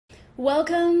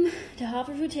Welcome to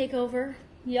Hopper Food Takeover.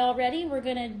 Y'all ready? We're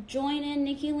gonna join in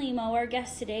Nikki Limo, our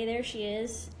guest today. There she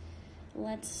is.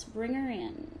 Let's bring her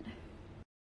in.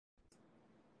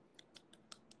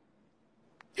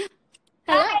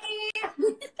 Hello. Hi!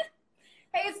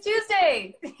 Hey, it's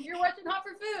Tuesday. You're watching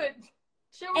Hopper Food.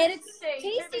 Show And it's it's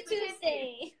Tuesday. Tasty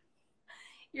Tuesday.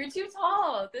 You're too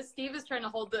tall. This Steve is trying to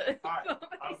hold the. Hi,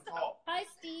 I'm tall. Hi,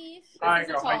 Steve. Hi, This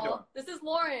is girl. How you doing? tall. This is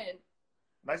Lauren.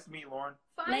 Nice to meet you, Lauren.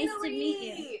 Finally, Nice to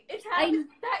meet you. It's happened.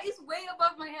 That is way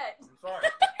above my head. I'm sorry.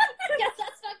 Yes,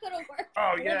 that's not gonna work.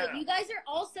 Oh, Look, yeah. you guys are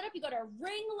all set up. You got a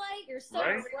ring light. You're so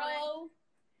Right? pro.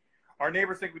 Our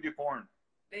neighbors think we do porn.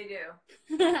 They do.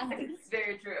 It's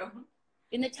very true.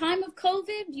 In the time of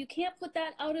COVID, you can't put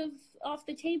that off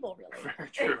the table, really. Very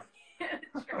true.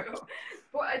 True.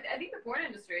 Well, I think the porn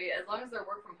industry, as long as they're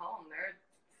work from home, they're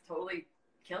totally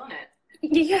killing it.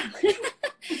 Yeah.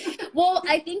 Well,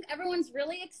 I think everyone's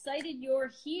really excited you're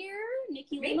here.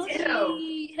 Nikki Me Limo, too.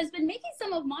 she has been making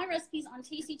some of my recipes on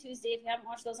Tasty Tuesday. If you haven't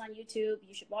watched those on YouTube,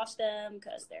 you should watch them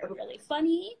because they're really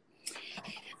funny.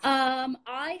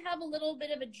 I have a little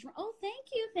bit of a oh, thank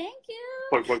you.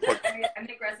 Plug. I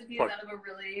make recipes out of a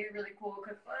really, really cool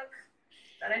cookbook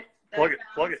that I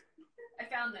Plug it. I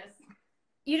found this.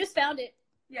 You just found it.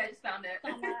 Yeah, I just found it.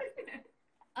 Found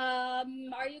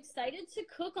Are you excited to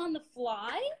cook on the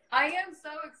fly? I am so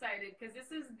excited because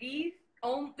this is the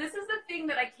thing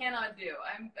that I cannot do.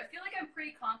 I feel like I'm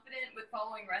pretty confident with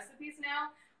following recipes now.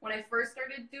 When I first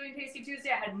started doing Tasty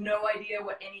Tuesday, I had no idea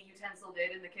what any utensil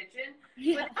did in the kitchen.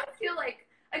 Yeah. But I feel like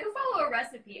I can follow a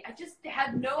recipe. I just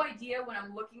had no idea when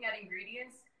I'm looking at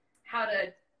ingredients how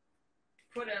to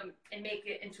put them and make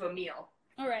it into a meal.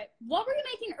 All right. What were you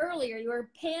making earlier? You were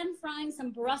pan frying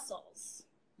some Brussels.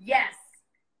 Yes.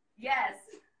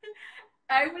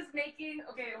 I was making,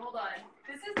 okay, hold on.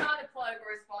 This is not a plug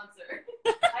or a sponsor.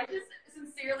 I just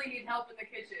sincerely need help in the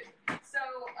kitchen. So,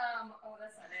 oh,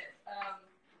 that's not it.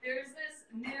 There's this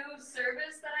new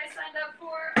service that I signed up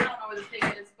for. I don't know what this thing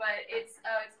is, but it's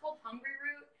called Hungry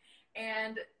Root,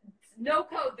 and no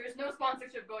code. There's no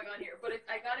sponsorship going on here, but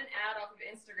I got an ad off of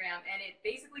Instagram, and it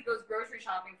basically goes grocery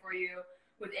shopping for you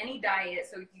with any diet.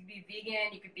 So you could be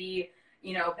vegan, you could be,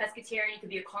 pescatarian, you could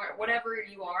be a carnivore, whatever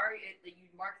you are. You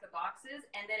mark the boxes,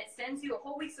 and then it sends you a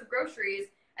whole week's of groceries,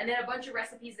 and then a bunch of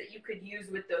recipes that you could use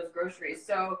with those groceries.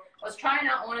 So I was trying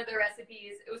out one of the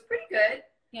recipes. It was pretty good.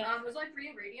 Yeah. It was only 3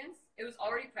 ingredients. It was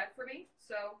already prepped for me,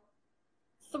 so.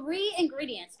 3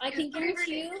 ingredients. I can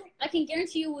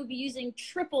guarantee you we'll be using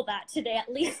triple that today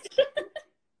at least.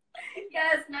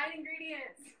 Yes, 9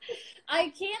 ingredients. I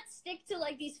can't stick to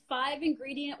like these 5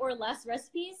 ingredient or less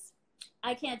recipes.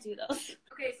 I can't do those.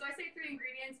 Okay, so I say 3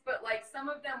 ingredients, but like some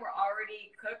of them were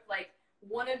already cooked. Like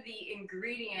one of the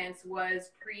ingredients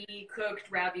was pre-cooked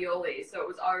ravioli, so it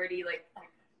was already like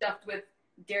stuffed with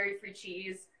dairy-free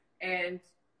cheese and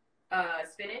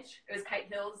spinach. It was Kite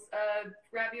Hill's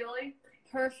ravioli.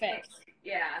 Perfect.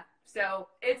 Yeah, so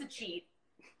it's a cheat.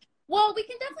 Well, we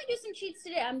can definitely do some cheats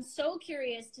today. I'm so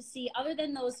curious to see, other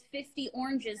than those 50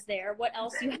 oranges there, what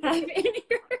else you have in here.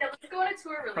 Yeah, let's go on a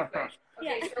tour really quick.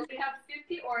 Okay, Yeah. so we have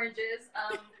 50 oranges,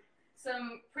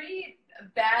 some pretty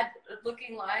bad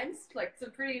looking limes, like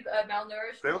some pretty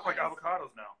malnourished. They look like limes.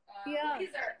 avocados now. Yeah.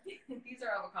 These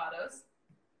are avocados.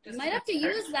 You might have to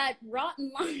use that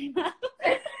rotten lime.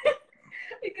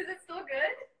 Because it's still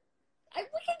good. We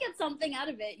can get something out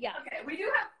of it, yeah. Okay, we do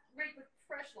have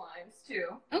fresh limes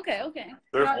too. Okay.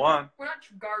 There's one. We're not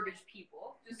garbage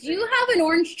people. Do you have an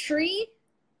orange tree?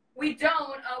 We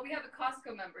don't. We have a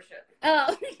Costco membership.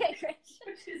 Oh, okay, great.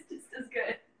 Which is just as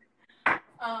good.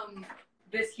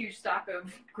 This huge stock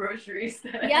of groceries.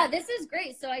 Yeah, this is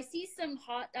great. So I see some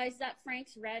hot, is that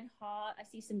Frank's Red Hot? I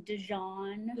see some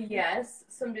Dijon. Yes,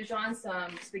 some Dijon,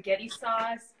 some spaghetti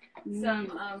sauce,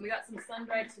 some, we got some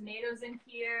sun-dried tomatoes in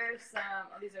here,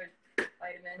 these are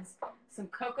vitamins, some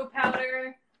cocoa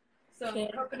powder, some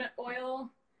coconut oil.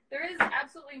 There is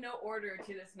absolutely no order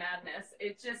to this madness.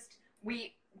 It just,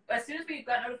 as soon as we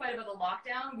got notified about the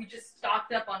lockdown, we just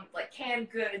stocked up on like canned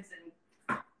goods and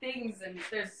things, and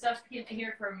there's stuff in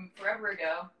here from forever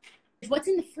ago. What's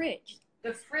in the fridge?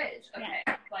 The fridge. Okay,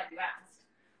 yeah. Glad you asked.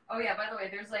 Oh yeah, by the way,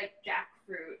 there's like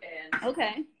jackfruit and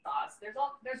sauce. There's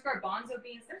garbanzo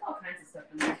beans. There's all kinds of stuff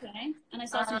in there. Okay, and I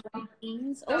saw some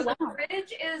beans. So oh wow. The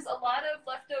fridge is a lot of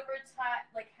leftover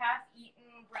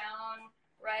half-eaten brown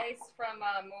rice from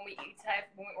when we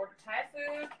order Thai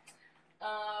food.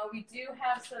 We do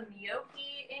have some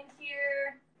gnocchi in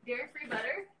here. Dairy-free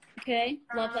butter. Okay,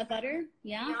 love that butter.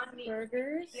 Yeah, Beyond Meat.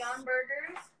 burgers. Beyond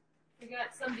burgers. We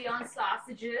got some Beyond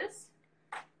sausages.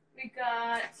 We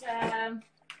got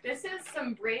This is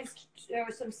some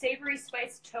some savory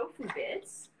spiced tofu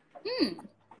bits.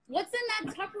 What's in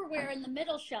that Tupperware in the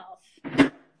middle shelf?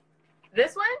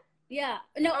 This one? Yeah.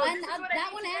 No, Oh, and this is what that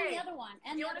I one made and today. the other one.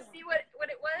 And You the want other to see one. what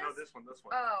it was? No, this one.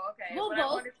 Oh, okay. Well, but I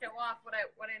both. want to show off what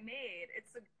I made.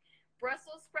 It's a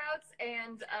Brussels sprouts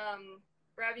and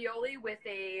ravioli with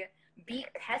a beet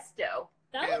pesto.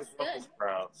 That looks good.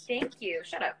 Sprouts. Thank you.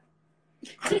 Shut up.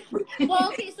 Well,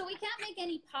 okay, so we can't make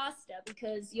any pasta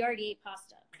because you already ate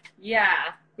pasta.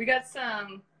 Yeah, we got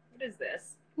some. What is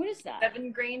this? What is that?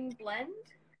 7-grain blend.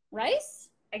 Rice?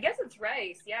 I guess it's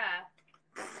rice. Yeah,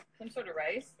 some sort of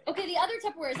rice. Okay, the other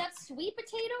Tupperware, is that sweet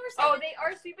potato or Oh, something? they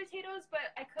are sweet potatoes, but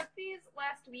I cooked these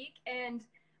last week and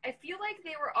I feel like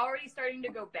they were already starting to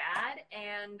go bad,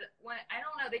 and when I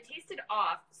don't know, they tasted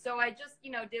off. So I just,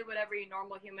 did what every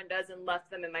normal human does and left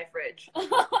them in my fridge.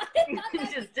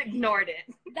 Just ignored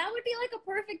it. That would be like a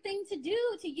perfect thing to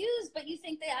use, but you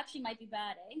think they actually might be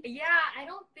bad, eh? Yeah, I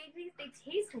don't think they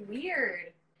taste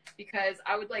weird because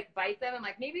I would like bite them and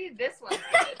like maybe this one's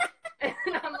good, and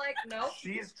I'm like, nope.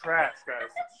 She's trash, guys.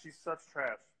 She's such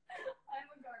trash. I'm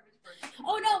a garbage person.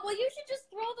 Oh no, well you should just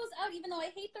throw those out, even though I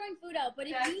hate throwing food out. But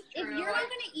if True. you're not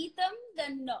gonna eat them,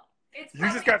 then no.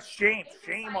 You just got shame. It's a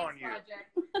Shame science on you.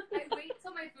 project. I wait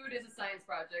till my food is a science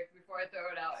project before I throw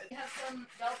it out. I have some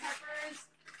bell peppers,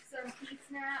 some heat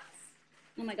snaps.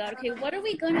 Oh my god. Okay, what are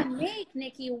we gonna make,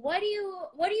 Nikki? What do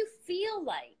you feel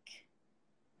like?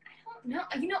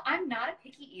 I don't know. I'm not a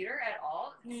picky eater at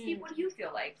all. Steve, what do you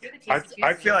feel like? You're the tasty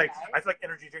I feel like guy.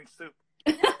 energy drink soup.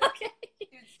 Okay.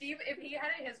 Dude, Steve, if he had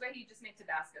it his way, he'd just make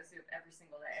Tabasco soup every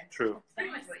single day. True.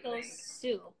 Pretty much what you So make.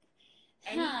 soup.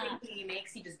 Anything he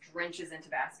makes, he just drenches in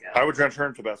Tabasco. I would drench her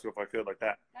in Tabasco if I could like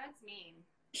that. That's mean.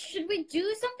 Should we do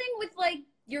something with like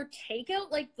your takeout,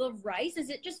 like the rice? Is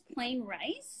it just plain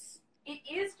rice? It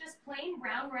is just plain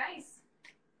brown rice.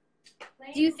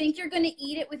 Plain. Do you think you're gonna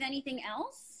eat it with anything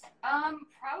else?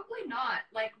 Probably not.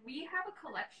 Like, we have a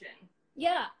collection.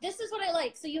 Yeah, this is what I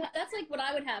like. So that's like what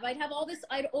I would have. I'd have all this.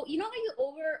 You know how you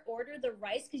order the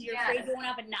rice because you're afraid you won't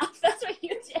have enough. That's what you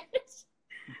did.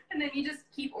 And then you just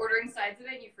keep ordering sides of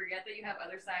it and you forget that you have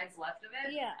other sides left of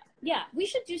it. Yeah. We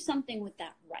should do something with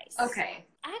that rice. Okay.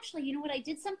 Actually, you know what? I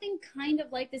did something kind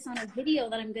of like this on a video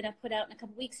that I'm gonna put out in a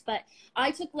couple weeks. But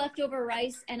I took leftover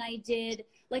rice and I did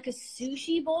like a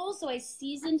sushi bowl. So I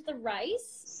seasoned the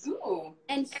rice. Ooh.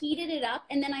 And heated it up,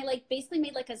 and then I like basically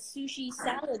made like a sushi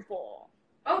salad bowl.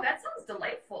 Oh, that sounds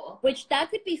delightful. Which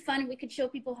that could be fun. We could show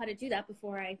people how to do that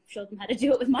before I show them how to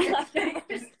do it with my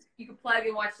leftovers. You could plug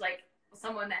and watch like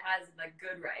someone that has like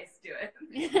good rice do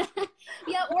it.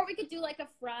 Yeah, or we could do like a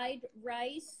fried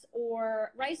rice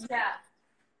or rice. Yeah.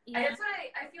 Yeah. That's what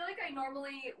I feel like. I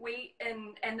normally wait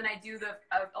and then I do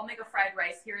I'll make a fried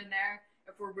rice here and there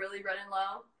if we're really running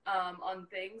low on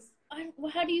things.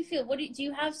 Well, how do you feel? Do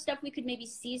you have stuff we could maybe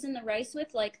season the rice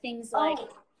with, like things like? Oh,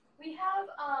 we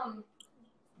have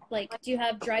like, do you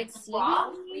have dried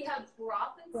broth. seaweed? We have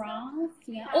broth and Broth, stuff.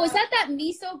 yeah. Oh, is that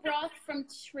miso broth from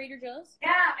Trader Joe's?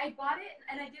 Yeah, I bought it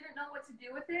and I didn't know what to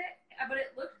do with it, but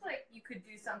it looked like you could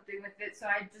do something with it, so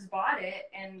I just bought it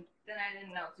and then I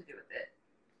didn't know what to do with it.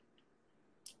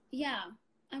 Yeah,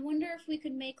 I wonder if we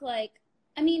could make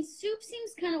soup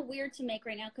seems kind of weird to make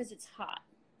right now because it's hot.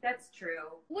 That's true.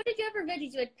 What did you have for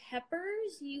veggies? You had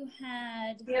peppers.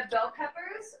 We have bell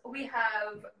peppers. We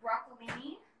have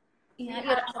broccolini.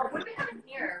 Yeah. What do we have in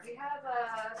here? We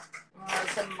have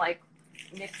some like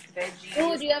mixed veggies.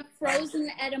 Oh, do you have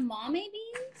frozen edamame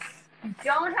beans?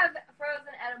 Don't have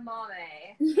frozen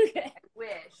edamame. Okay. I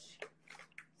wish.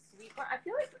 Sweet corn. I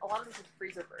feel like a lot of this is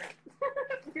freezer burnt.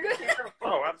 You're terrible.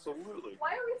 Oh, absolutely.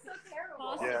 Why are we so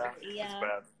terrible? Yeah, it's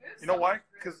bad. You know why?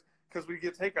 Because we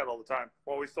get takeout all the time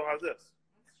while we still have this.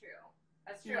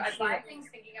 That's true. I buy things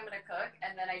thinking I'm gonna cook,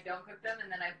 and then I don't cook them, and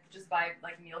then I just buy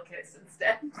like meal kits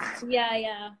instead.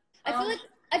 Yeah. I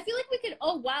feel like we could.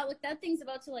 Oh wow! Look, that thing's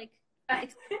about to like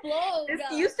explode. This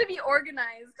used to be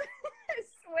organized. I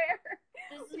swear.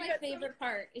 This is my favorite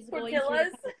part. Is tortillas.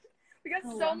 Going through. We got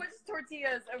so much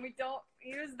tortillas, and we don't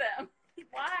use them.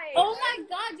 Why? Oh my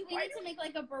god! Do we need to make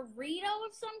like a burrito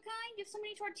of some kind? You have so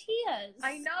many tortillas.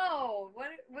 I know.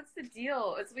 What's the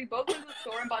deal? We both went to the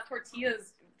store and bought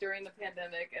tortillas during the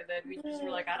pandemic, and then we just were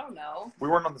like, I don't know. We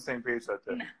weren't on the same page that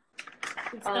day.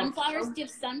 Sunflowers? Do you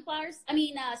have sunflowers? I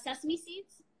mean, sesame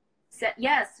seeds?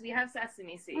 Yes, we have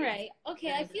sesame seeds. Right.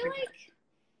 Okay. I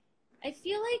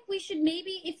feel like we should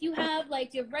maybe, if you have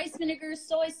like, do you have rice vinegar,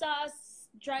 soy sauce,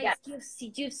 dried? Yes. Do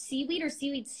you have seaweed or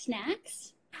seaweed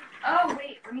snacks? Oh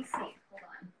wait, let me see. Hold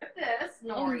on. This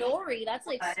nori. Oh, nori. That's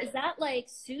like, is that like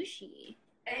sushi?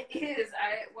 It is.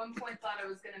 I at one point thought I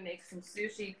was gonna make some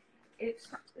sushi. It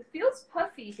feels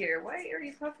puffy here. Why are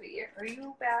you puffy? Are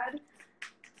you bad?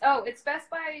 Oh, it's Best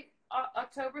by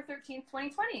October 13th,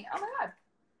 2020. Oh my god.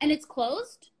 And it's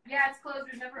closed? Yeah, it's closed.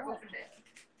 We've never opened it.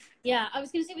 Yeah, I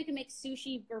was going to say we could make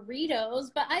sushi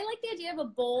burritos, but I like the idea of a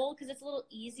bowl because it's a little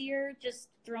easier just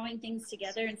throwing things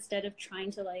together instead of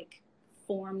trying to, like,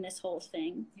 form this whole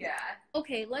thing. Yeah.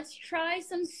 Okay, let's try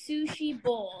some sushi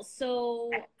bowls.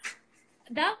 So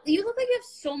that you look like you have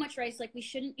so much rice, like we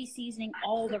shouldn't be seasoning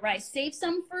all the rice. Save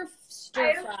some for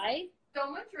stir fry.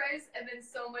 So much rice and then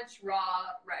so much raw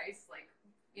rice, like,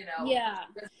 you know,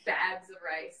 just bags of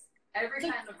rice. Every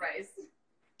kind of rice.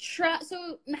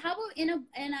 So how about in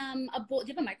a bowl? Do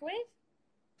you have a microwave?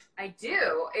 I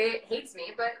do. It hates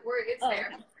me, but it's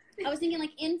there. Okay. I was thinking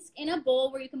like in a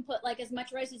bowl where you can put like as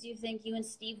much rice as you think you and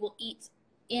Steve will eat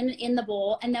in the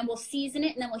bowl, and then we'll season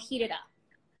it and then we'll heat it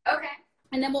up. Okay.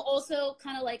 And then we'll also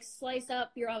kind of like slice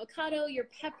up your avocado, your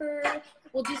pepper.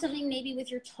 We'll do something maybe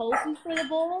with your tofu for the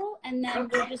bowl, and then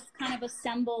we'll just kind of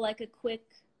assemble like a quick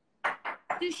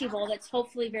sushi bowl that's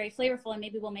hopefully very flavorful, and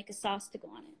maybe we'll make a sauce to go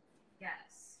on it.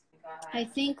 Yes. I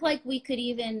think like we could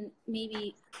even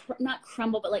maybe not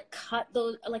crumble, but like cut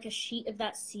those like a sheet of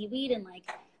that seaweed and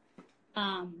like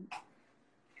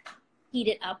heat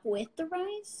it up with the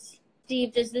rice.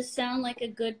 Steve, does this sound like a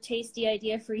good tasty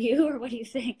idea for you, or what do you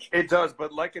think? It does,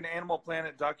 but like an Animal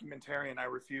Planet documentarian, I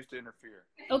refuse to interfere.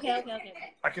 Okay.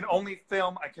 I can only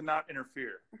film, I cannot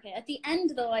interfere. Okay, at the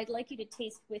end though, I'd like you to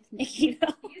taste with Nikki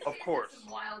though. Of course.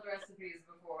 Some wild recipes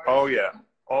before. Oh yeah,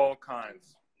 all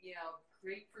kinds. You know,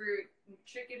 grapefruit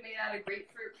chicken made out of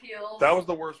grapefruit peels. That was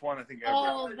the worst one I think ever.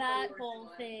 Oh, that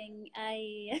whole thing.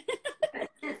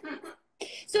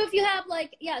 So if you have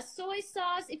like soy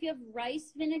sauce, if you have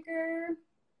rice vinegar.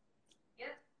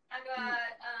 Yep, I got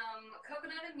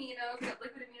coconut aminos, got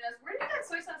liquid aminos. Where did that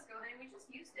soy sauce go, honey? We just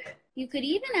used it. You could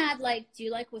even add like, do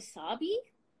you like wasabi?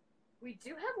 We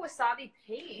do have wasabi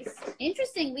paste.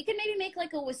 Interesting. We could maybe make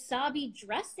like a wasabi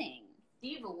dressing.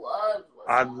 Steve loves wasabi.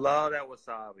 I love that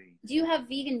wasabi. Do you have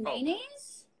vegan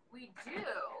mayonnaise? We do.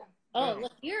 Oh,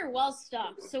 look, you're well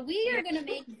stocked. So we are going to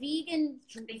make vegan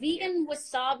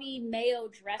wasabi mayo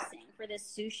dressing for this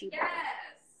sushi bowl.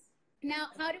 Yes. Now,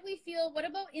 how do we feel? What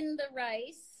about in the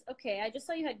rice? Okay, I just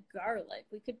saw you had garlic.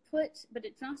 We could put, but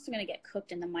it's not going to get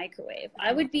cooked in the microwave.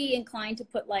 I would be inclined to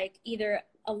put like either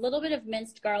a little bit of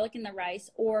minced garlic in the rice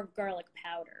or garlic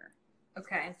powder.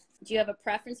 Okay. Do you have a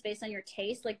preference based on your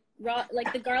taste? Like raw,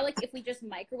 like the garlic, if we just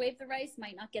microwave the rice,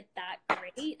 might not get that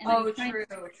great. And true.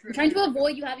 I'm trying to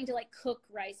avoid you having to like cook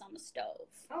rice on the stove.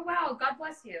 Oh wow, God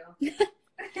bless you.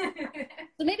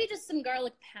 So maybe just some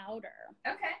garlic powder.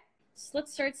 Okay. So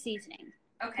let's start seasoning.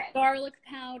 Okay. Garlic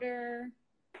powder.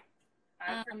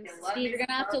 Steve, you're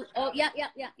gonna have to. Oh yeah.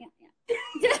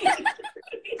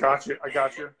 Gotcha. I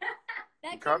got you.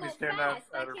 That caught came me out standing fast.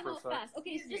 at That her came for a out sec. fast.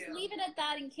 Okay, so just leave it at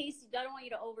that in case I don't want you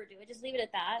to overdo it. Just leave it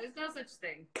at that. There's no such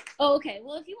thing. Oh, okay.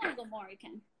 Well, if you want to go more, you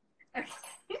can. Okay.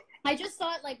 I just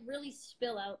saw it like really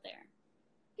spill out there.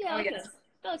 Yeah. Oh, okay. yes.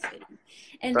 That looks good.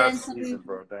 And That's then seasoned,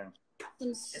 bro. Damn.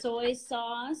 some soy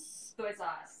sauce. Soy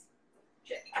sauce.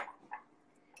 Check.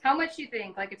 How much do you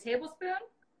think? Like a tablespoon?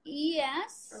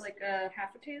 Yes. Or like a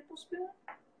half a tablespoon?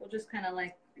 We'll just kind of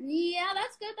like. Yeah,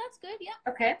 that's good. That's good.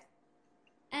 Yeah. Okay.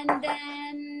 And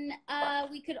then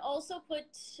we could also put,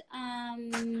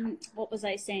 what was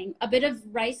I saying? A bit of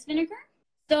rice vinegar.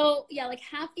 So, yeah, like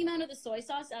half the amount of the soy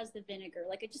sauce as the vinegar.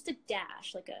 Like just a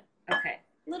dash, like a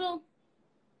little.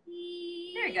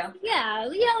 There you go. Yeah,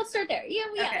 let's start there. Yeah,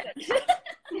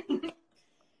 Okay.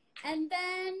 And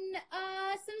then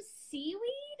some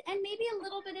seaweed and maybe a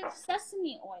little bit of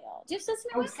sesame oil. Do you have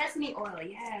sesame oil? Oh, sesame oil,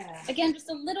 yeah. Again, just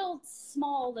a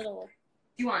small little.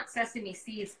 Do you want sesame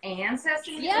seeds and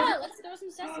sesame oil? Yeah, let's throw some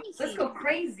sesame seeds. Let's go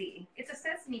crazy. It's a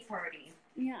sesame party.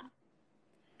 Yeah.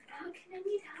 Oh, can I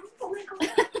need help? Oh my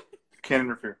God. Can't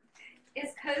interfere.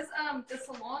 It's because the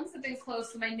salons have been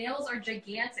closed, so my nails are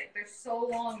gigantic. They're so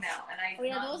long now, and Oh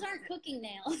yeah, those aren't cooking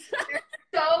nails. They're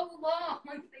so long.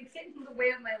 They get in the way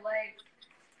of my life.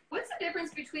 What's the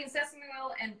difference between sesame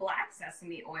oil and black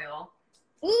sesame oil?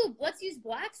 Ooh, let's use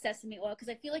black sesame oil because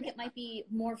I feel like it might be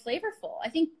more flavorful. I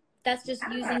think that's just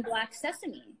using black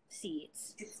sesame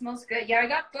seeds. It smells good. Yeah, I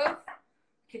got both.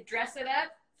 Could dress it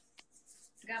up.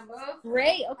 Got both.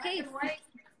 Great. Okay. Black and white.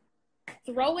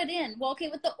 Throw it in. Well, okay,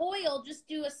 with the oil, just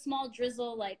do a small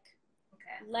drizzle, like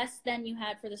less than you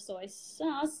had for the soy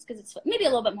sauce, because it's maybe a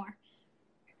little bit more.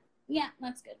 Yeah,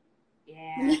 that's good.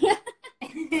 Yeah.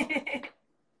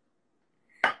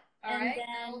 All right.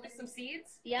 Then we'll do some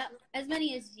seeds. Yeah, as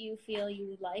many as you feel you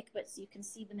would like, but so you can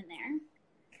see them in there.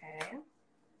 Okay.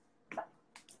 I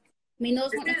mean,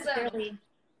 those won't necessarily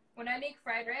when I make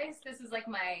fried rice, this is like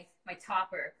my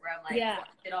topper where I'm like, Yeah.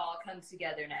 it all comes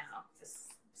together now.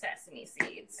 Just sesame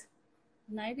seeds.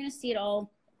 Now you're gonna see it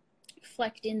all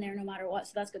flecked in there no matter what,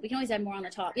 so that's good. We can always add more on the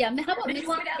top. Yeah, how about Did you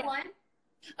want me to add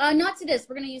lime? Not to this.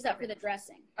 We're gonna use that for the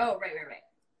dressing. Oh, right.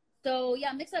 So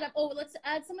yeah, mix that up. Oh, let's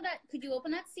add some of that. Could you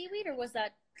open that seaweed, or was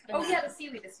that? Oh yeah, the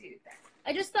seaweed.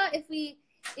 I just thought if we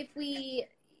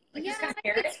Like yeah, just kind of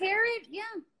tear it? tear it. Yeah,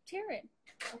 tear it.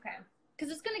 Okay.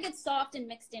 Because it's gonna get soft and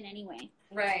mixed in anyway.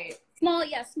 Right.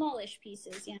 Smallish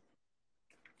pieces. Yeah.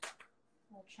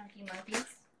 Little chunky monkeys.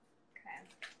 Okay.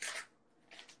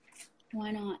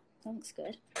 Why not? That looks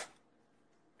good.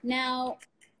 Now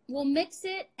we'll mix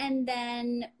it, and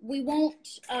then we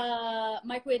won't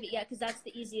microwave it yet because that's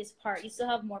the easiest part. You still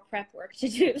have more prep work to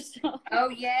do. So. Oh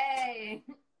yay!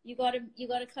 You gotta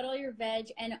cut all your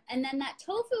veg, and then that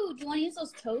tofu. Do you want to use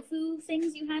those tofu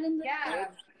things you had in the? Yeah.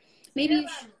 Maybe you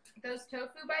have, those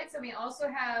tofu bites, and we also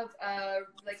have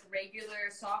like regular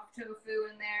soft tofu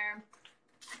in there.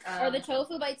 Are the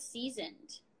tofu bites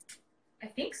seasoned? I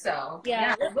think so.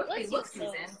 Yeah, they let's look use those.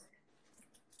 seasoned.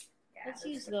 Yeah, Let's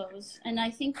use those. And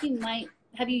I think you might.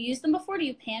 Have you used them before? Do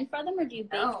you pan fry them or do you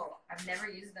bake? No, I've never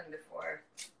used them before.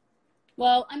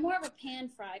 Well, I'm more of a pan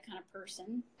fry kind of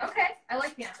person. Okay, I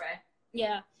like pan fry.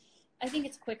 Yeah, I think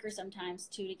it's quicker sometimes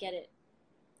too to get it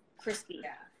crispy.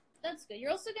 Yeah. That's good. You're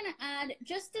also gonna add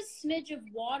just a smidge of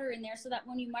water in there so that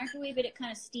when you microwave it, it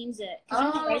kind of steams it.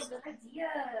 Oh, rice, good idea.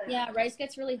 yeah, rice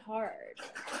gets really hard.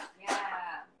 Yeah,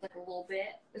 like a little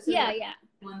bit. This is Yeah, like yeah.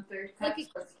 1/3 cup. Like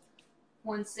So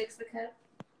 1/6 the cup.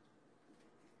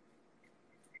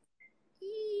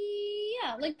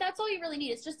 Yeah, like that's all you really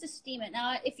need. It's just to steam it.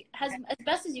 Now, if as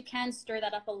best as you can, stir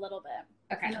that up a little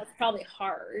bit. Okay. I know it's probably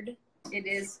hard. It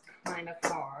is kind of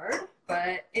hard,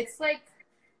 but it's like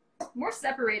more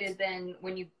separated than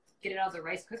when you get it out of the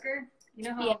rice cooker. You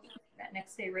know how that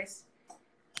next day rice.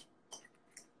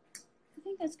 I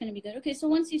think that's going to be good. Okay, so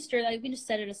once you stir that, you can just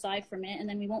set it aside for a minute, and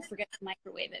then we won't forget to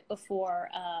microwave it before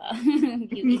you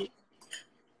eat.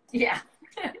 Yeah.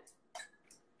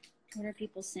 What are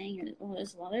people saying here? Oh,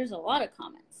 there's a lot of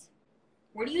comments.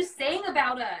 What are you saying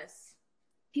about us?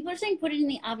 People are saying put it in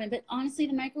the oven, but honestly,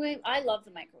 the microwave, I love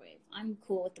the microwave. I'm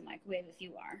cool with the microwave if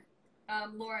you are.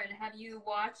 Lauren, have you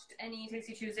watched any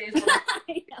Tasty Tuesdays where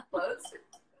clothes?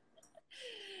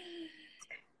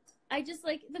 I just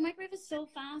like the microwave is so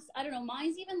fast. I don't know.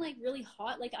 Mine's even like really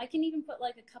hot. Like I can even put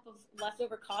like a cup of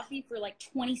leftover coffee for like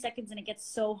 20 seconds and it gets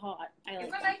so hot.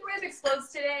 If my microwave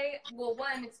explodes today, well,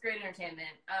 one, it's great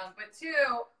entertainment. But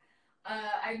two,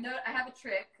 I have a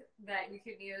trick that you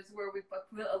can use where we put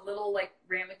a little like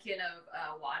ramekin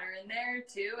of water in there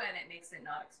too, and it makes it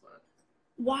not explode.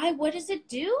 Why? What does it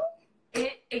do?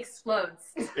 It explodes.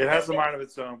 It has a mind of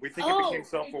its own. We think it became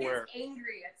self-aware. It gets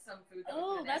angry at some foods.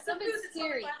 That's some a bit foods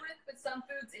scary. It's with, but some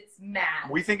foods it's mad.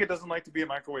 We think it doesn't like to be a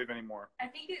microwave anymore. I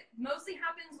think it mostly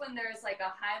happens when there's like a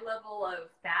high level of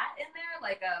fat in there,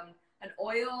 like an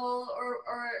oil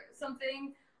or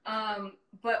something.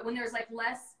 But when there's like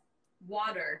less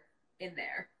water in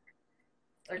there,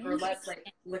 like or less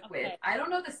like liquid. Okay. I don't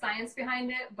know the science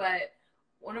behind it, but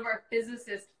one of our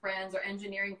physicist friends or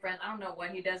engineering friends, I don't know what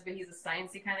he does, but he's a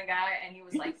sciencey kind of guy, and he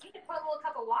was like, you can put a little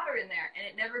cup of water in there, and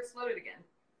it never exploded again.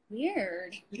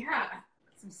 Weird. Yeah.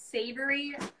 Some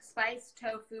savory spiced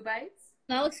tofu bites.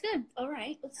 That looks good. All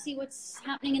right. Let's see what's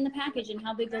happening in the package and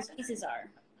how big those pieces are.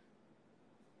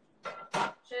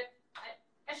 I should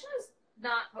have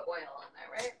not put oil in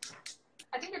there, right?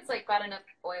 I think it's like got enough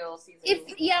oil seasoning.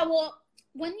 Well,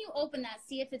 when you open that,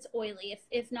 see if it's oily.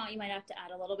 If not, you might have to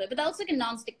add a little bit. But that looks like a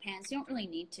nonstick pan, so you don't really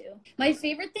need to. My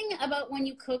favorite thing about when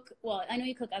you cook, well, I know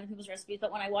you cook other people's recipes, but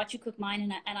when I watch you cook mine,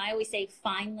 and I always say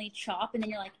finely chop, and then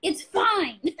you're like, it's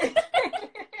fine. I'm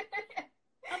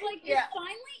like, is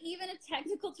finely even a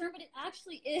technical term? But it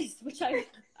actually is, which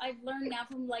I've learned now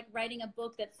from like writing a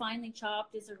book that finely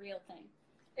chopped is a real thing.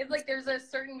 It's like there's a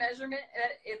certain measurement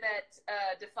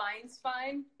that defines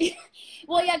fine.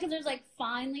 Well, yeah, because there's like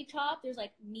finely chopped, there's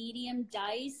like medium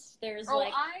diced, there's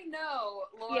like. I know,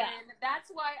 Lauren. Yeah.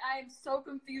 That's why I'm so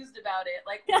confused about it.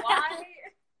 Like, why?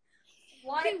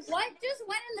 What just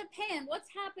went in the pan? What's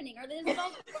happening? Are they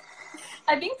about?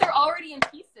 I think they're already in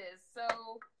pieces,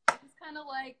 so it's kind of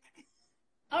like.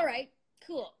 All right,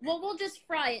 cool. Well, we'll just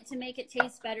fry it to make it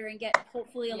taste better and get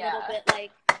hopefully a little bit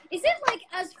like. Is it like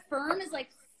as firm as like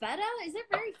feta? Is it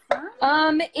very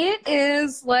firm? It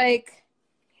is like,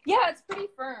 yeah, it's pretty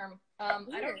firm. I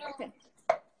don't know. Okay.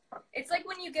 It's like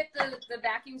when you get the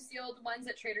vacuum sealed ones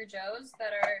at Trader Joe's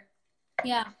that are.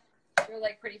 Yeah. They're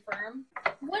like pretty firm.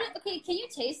 Okay, can you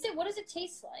taste it? What does it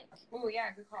taste like? Oh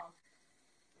yeah, good call.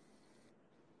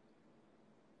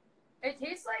 It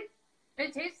tastes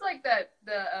like the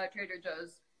Trader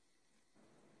Joe's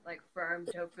like firm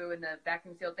tofu in the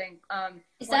vacuum seal thing.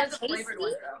 Is one that of the tasty? flavored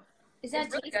ones though. Is that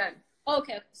it's really tasty? good. Oh,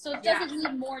 okay, so it doesn't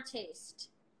need more taste.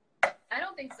 I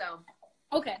don't think so.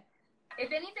 Okay.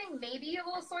 If anything, maybe a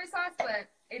little soy sauce, but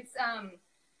it's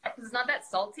not that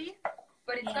salty,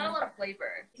 but it's got a lot of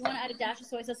flavor. If you want to add a dash of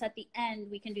soy sauce at the end,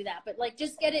 we can do that. But like,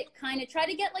 just get it try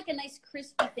to get like a nice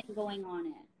crispy thing going on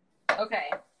it.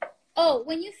 Okay. Oh,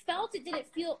 when you felt it, did it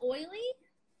feel oily?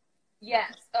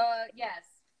 Yes. Yes.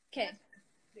 Okay.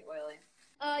 Pretty oily.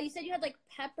 You said you had like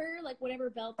pepper, like whatever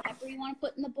bell pepper you want to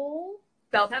put in the bowl.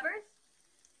 Bell peppers?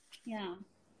 Yeah.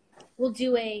 We'll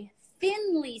do a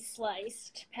thinly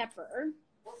sliced pepper.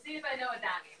 We'll see if I know what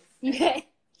that means. Okay.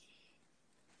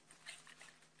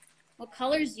 What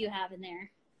colors do you have in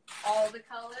there? All the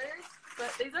colors,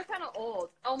 but these are kind of old.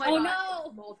 Oh my god.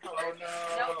 No! Old colors. Oh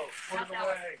no! Nope. Put it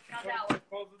away. Not that one.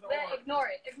 Close the door. Ignore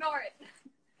it. Ignore it.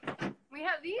 We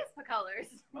have these colors.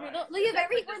 Right.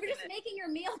 We're just making your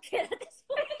meal kit at this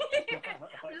point.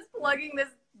 I'm just plugging this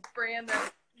brand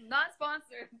that's not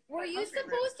sponsored. Were you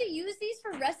supposed to use these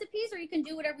for recipes, or you can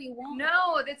do whatever you want?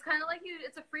 No, it's kind of like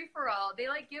it's a free-for-all. They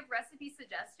like give recipe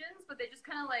suggestions, but they just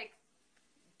kind of like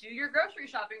do your grocery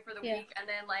shopping for the week and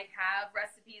then like have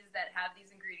recipes that have these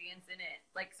ingredients in it.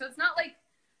 Like, so it's not like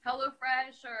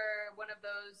HelloFresh or one of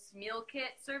those meal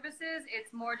kit services. It's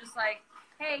more just like,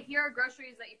 hey, here are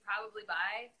groceries that you probably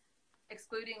buy,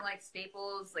 excluding like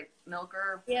staples like milk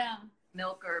or you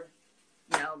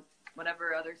know,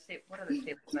 whatever other what other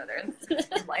staples are there in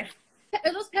life?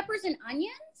 Are those peppers and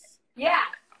onions? Yeah.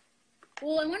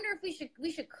 Well, I wonder if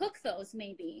we should cook those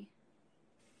maybe.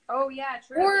 Oh yeah,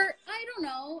 true. Or I don't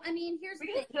know. I mean, here's we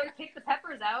the can thing. just pick the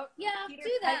peppers out. Yeah,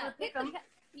 do that. Pick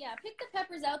the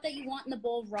peppers out that you want in the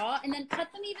bowl raw, and then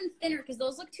cut them even thinner because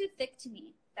those look too thick to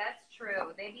me. That's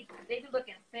true. They be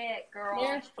looking thick, girl.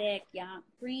 They're thick, yeah.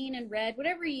 Green and red,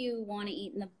 whatever you want to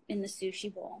eat in the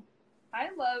sushi bowl. I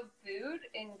love food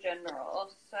in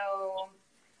general, so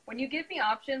when you give me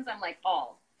options, I'm like,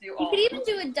 all. You could even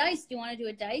do a dice. Do you want to do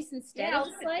a dice instead of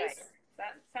a slice? Dice.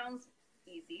 That sounds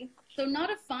easy. So not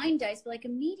a fine dice, but like a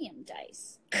medium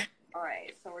dice. All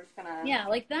right, so we're just gonna. Yeah,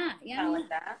 like that. Yeah. Kind of like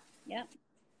that. Yep.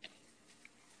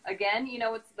 Again, you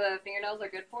know what the fingernails are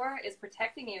good for? Is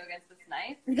protecting you against this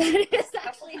knife. That is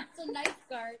actually, it's a knife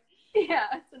guard. Yeah,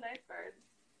 it's a knife guard.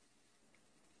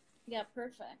 Yeah,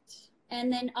 perfect.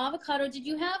 And then avocado.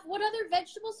 What other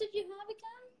vegetables did you have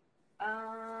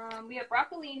again? We have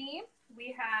broccolini.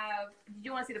 We have. Did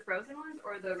you want to see the frozen ones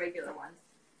or the regular ones?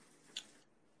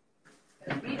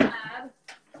 We have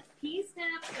pea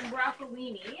snaps and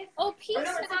broccolini. Oh, pea snaps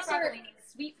snaps it's not broccolini.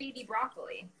 Sweet baby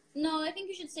broccoli. No, I think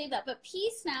you should save that. But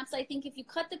pea snaps, I think if you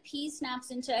cut the pea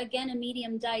snaps into, again, a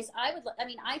medium dice, I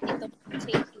think they'll be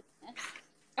tasty.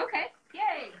 Okay,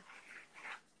 yay.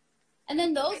 And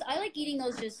then those, I like eating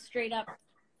those just straight up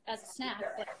as a snack.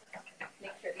 But...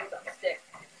 Make sure these don't stick.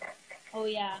 Oh,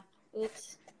 yeah.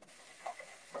 Oops.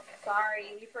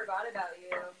 Sorry, we forgot about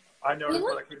you. I noticed,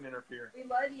 but I couldn't interfere. We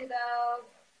love you, though.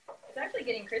 It's actually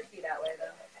getting crispy that way,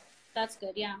 though. That's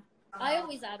good, yeah. I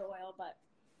always add oil, but...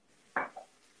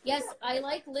 Yes, I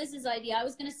like Liz's idea. I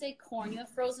was going to say corn. You have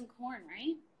frozen corn,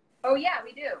 right? Oh, yeah,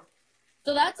 we do.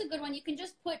 So that's a good one. You can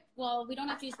just put, well, we don't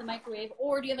have to use the microwave.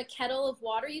 Or do you have a kettle of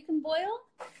water you can boil?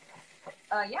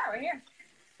 Yeah, right here.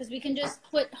 Because we can just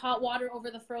put hot water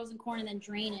over the frozen corn and then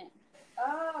drain it.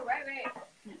 Oh,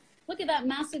 right. Look at that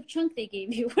massive chunk they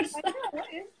gave you. What is that? What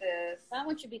is this? That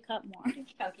one should be cut more.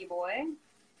 Chunky boy.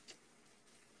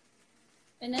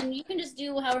 And then you can just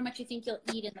do however much you think you'll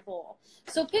eat in the bowl.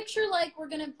 So picture like we're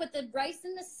going to put the rice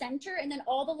in the center and then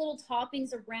all the little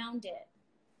toppings around it.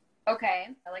 Okay.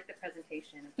 I like the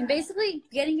presentation. And basically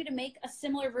getting you to make a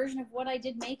similar version of what I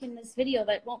did make in this video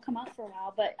that won't come out for a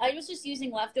while. But I was just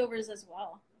using leftovers as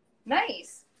well.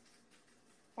 Nice.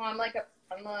 Well, I'm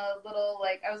a little,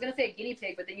 like, I was going to say a guinea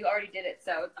pig, but then you already did it,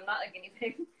 so I'm not a guinea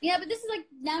pig. Yeah, but this is like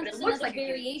now just another like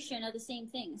variation of the same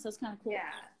thing. So it's kind of cool. Yeah.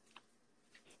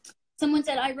 Someone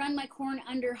said, I run my corn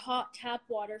under hot tap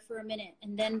water for a minute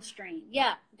and then strain.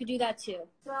 Yeah, you could do that too.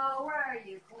 So, where are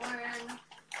you, corn?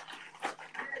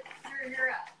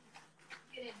 You're up.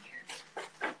 Get in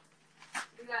here.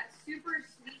 We got super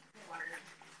sweet corn.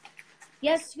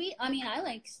 Yes, sweet. I mean, I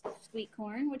like sweet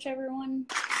corn, whichever one.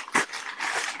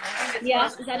 Yeah,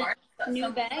 is that a new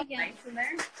bag? Yeah. Nice in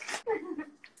there.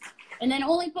 And then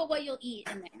only put what you'll eat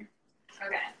in there.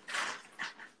 Okay.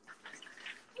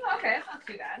 Oh, okay, that's not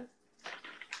too bad.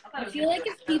 I feel like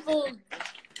if people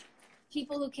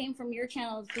people who came from your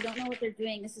channel, if you don't know what they're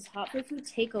doing, this is Hot for Food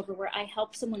Takeover, where I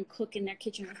help someone cook in their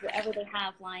kitchen with whatever they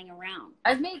have lying around.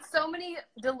 I've made so many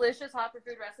delicious hot for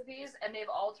food recipes, and they've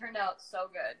all turned out so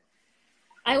good.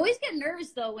 I always get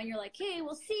nervous, though, when you're like, hey,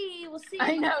 we'll see.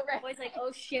 I know, right? I'm always like,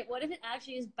 oh, shit, what if it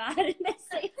actually is bad and they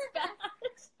say it's bad?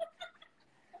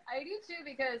 I do, too,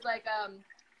 because, like,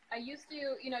 I used to,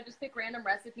 you know, just pick random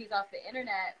recipes off the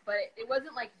internet, but it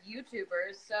wasn't like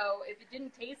YouTubers, so if it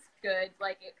didn't taste good,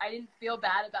 like, I didn't feel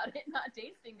bad about it not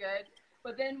tasting good.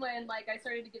 But then when, like, I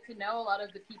started to get to know a lot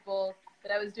of the people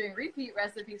that I was doing repeat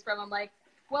recipes from, I'm like,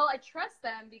 well, I trust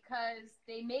them because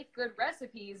they make good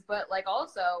recipes, but, like,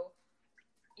 also,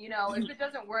 you know, if it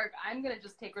doesn't work, I'm going to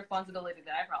just take responsibility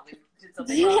that I probably did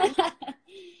something wrong.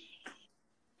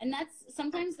 And that's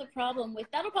sometimes the problem with,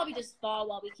 that'll probably just fall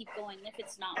while we keep going. And if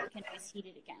it's not, we can always heat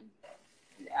it again.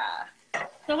 Yeah.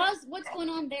 So what's going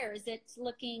on there? Is it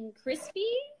looking crispy?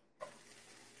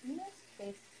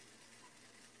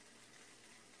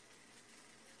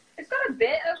 It's got a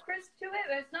bit of crisp to it,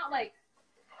 but it's not like,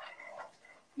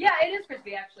 yeah, it is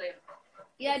crispy actually.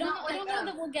 Yeah, I don't know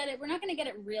that we'll get it. We're not going to get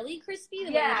it really crispy.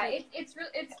 Yeah, it's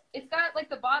got like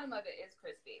the bottom of it is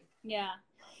crispy. Yeah.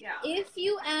 Yeah. If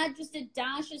you add just a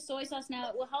dash of soy sauce now,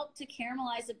 it will help to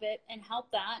caramelize a bit and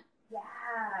help that. Yeah.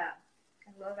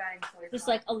 I love adding soy sauce. Just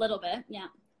like a little bit, yeah.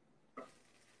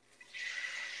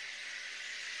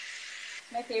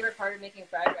 My favorite part of making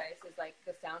fried rice is like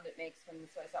the sound it makes when the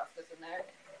soy sauce goes in there.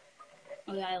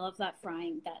 Oh yeah, I love that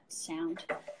frying, that sound.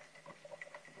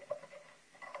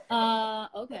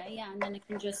 Okay, yeah, and then it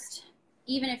can just,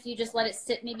 even if you just let it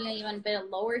sit maybe even a bit of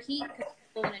lower heat, because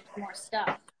it's going into more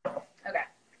stuff. Okay.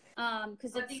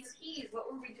 Because these keys,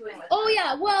 what were we doing with Oh them?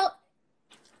 yeah, well,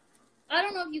 I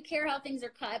don't know if you care how things are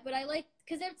cut, but I like,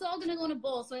 because it's all going to go in a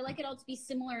bowl, so I like it all to be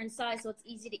similar in size so it's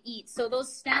easy to eat. So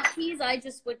those snap peas, I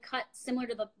just would cut similar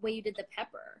to the way you did the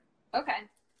pepper. Okay.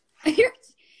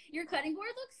 Your cutting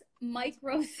board looks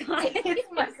micro-sized. It's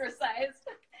micro-sized.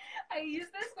 I use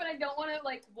this when I don't want to,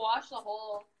 like, wash the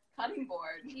whole cutting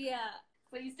board. Yeah.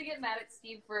 So I used to get mad at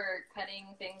Steve for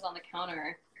cutting things on the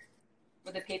counter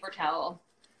with a paper towel.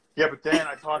 Yeah, but then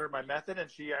I taught her my method,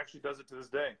 and she actually does it to this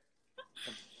day.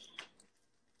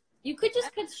 You could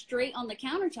just cut straight on the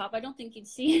countertop. I don't think you'd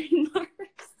see any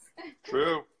marks.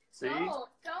 True. See? No,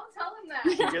 don't tell him that.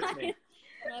 She gets me.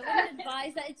 I wouldn't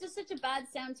advise that. It's just such a bad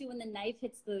sound, too, when the knife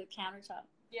hits the countertop.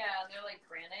 Yeah, they're like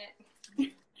granite.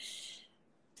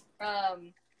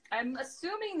 I'm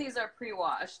assuming these are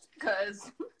pre-washed,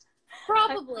 because...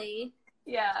 Probably.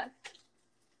 Yeah.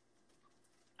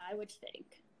 I would think.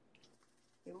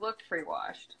 You look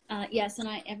pre-washed. Yes, and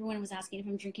everyone was asking if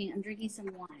I'm drinking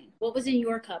some wine. What was in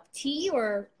your cup? Tea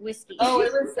or whiskey? Oh,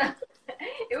 it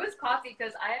was coffee,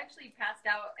 because I actually passed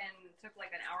out and took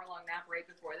like an hour-long nap right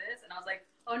before this, and I was like,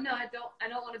 oh no, I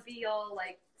don't want to be all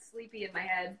like sleepy in my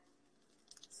head.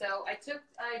 So I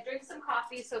drank some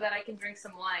coffee so that I can drink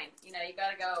some wine. You know, you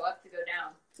gotta go up to go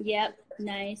down. Yep,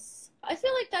 nice. I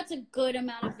feel like that's a good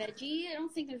amount of veggie. I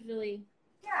don't think there's really...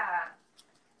 Yeah.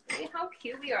 Look at how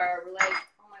cute we are. We're like,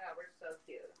 oh my god, we're so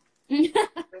cute.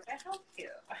 Look at how cute.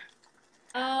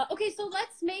 Okay, so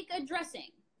let's make a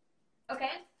dressing.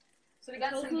 Okay. So we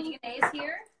got some mayonnaise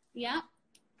here. Yeah.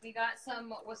 We got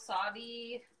some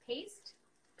wasabi paste.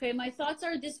 Okay, my thoughts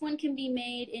are this one can be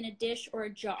made in a dish or a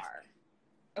jar.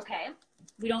 Okay.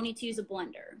 We don't need to use a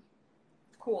blender.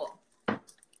 Cool.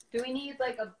 Do we need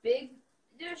like a big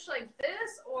dish like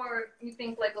this, or you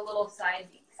think like a little side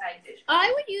dish?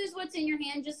 I would use what's in your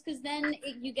hand just because then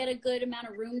you get a good amount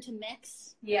of room to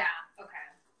mix. Yeah.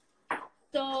 Okay.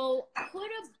 So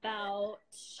put about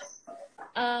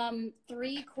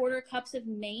 3/4 cups of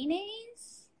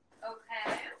mayonnaise.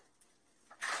 Okay.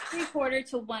 3/4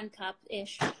 to 1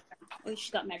 cup-ish. Oh,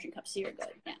 she's got measuring cups, so you're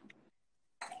good. Yeah.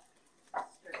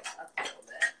 Stir it up a little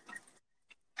bit.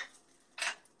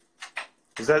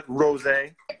 Is that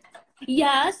rosé?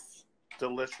 Yes.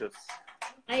 Delicious.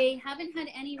 I haven't had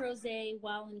any rosé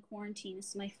while in quarantine. This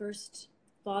is my first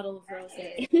bottle of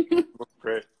rosé. Looks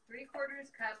great.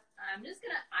 3/4 cup. I'm just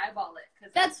gonna eyeball it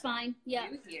because That's fine. Yeah.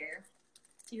 Here.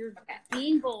 You're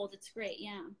being bold. It's great.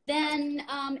 Yeah. Then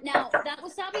now that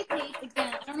wasabi paste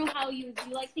again. I don't know how do you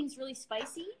like things really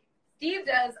spicy? Steve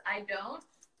does. I don't.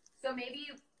 So maybe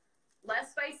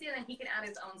less spicy, and then he can add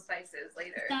his own spices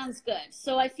later. Sounds good.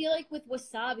 So I feel like with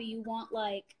wasabi, you want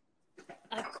like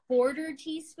a 1/4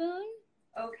 teaspoon.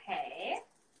 Okay.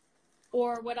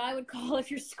 Or what I would call, if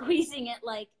you're squeezing it,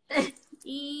 like,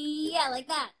 yeah, like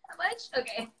that. How much?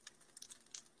 Okay.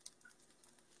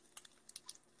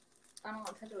 I don't want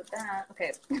to touch it with that.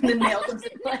 Okay. The nail comes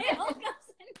in my hand.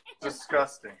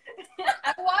 Disgusting.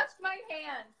 I washed my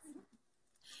hands.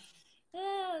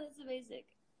 Oh, that's amazing.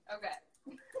 Okay.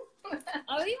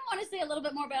 I would even want to say a little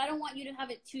bit more, but I don't want you to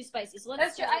have it too spicy. So let's.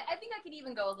 That's true. I think I could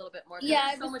even go a little bit more. Yeah,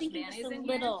 There's I so was much thinking mayonnaise just a in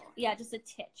little. here. Yeah, just a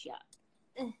titch.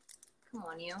 Yeah. Come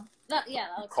on, you. That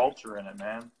looks Culture in it,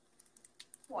 man.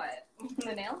 What?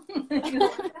 The nail?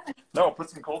 No, put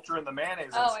some culture in the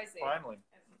mayonnaise. Oh, I see. Finally.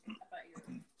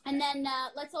 And then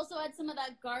let's also add some of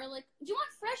that garlic. Do you want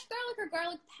fresh garlic or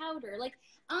garlic powder? Like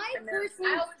I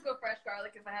personally. I always go fresh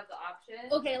garlic if I have the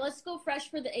option. Okay, let's go fresh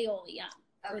for the aioli, yeah,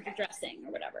 or the Okay. dressing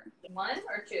or whatever. 1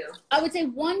 or 2? I would say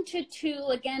 1 to 2.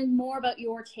 Again, more about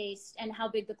your taste and how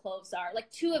big the cloves are.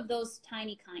 Like 2 of those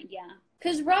tiny kind, yeah.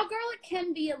 Because raw garlic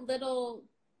can be a little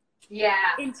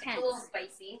intense. A little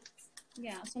spicy.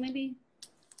 Yeah, so maybe.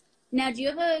 Now, do you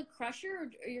have a crusher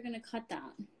or you're gonna cut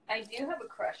that? I do have a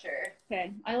crusher.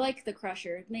 Okay, I like the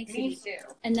crusher. It makes it Me easy.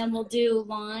 too. And then we'll do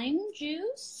lime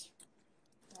juice.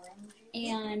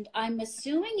 And I'm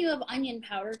assuming you have onion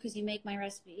powder because you make my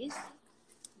recipes.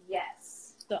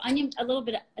 Yes. So a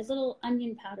little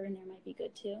onion powder in there might be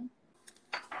good too.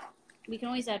 We can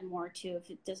always add more too if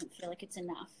it doesn't feel like it's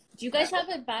enough. Do you guys have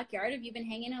a backyard? Have you been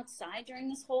hanging outside during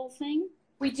this whole thing?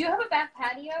 We do have a back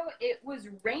patio. It was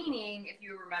raining, if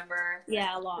you remember.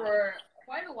 Yeah, a lot. For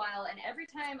quite a while, and every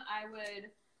time I would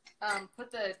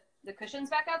put the cushions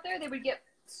back out there, they would get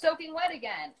soaking wet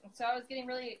again. So I was getting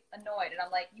really annoyed, and I'm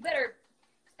like,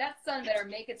 that sun better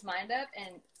make its mind up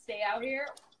and stay out here,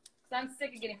 because I'm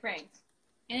sick of getting pranked.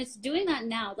 And it's doing that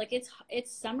now. Like it's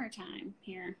summertime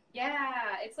here.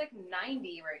 Yeah, it's like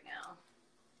 90 right now.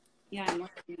 Yeah, I'm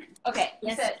working there. Okay,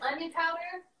 Yes. You said onion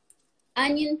powder?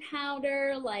 Onion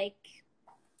powder, like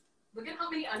Look at how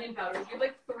many onion powders. You have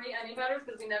like 3 onion powders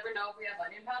because we never know if we have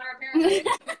onion powder apparently.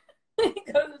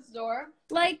 Go to the store.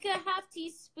 like a half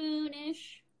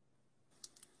teaspoon-ish.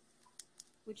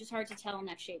 Which is hard to tell in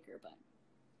that shaker, but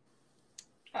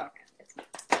Okay. It's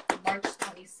March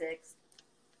 26th.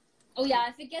 oh yeah,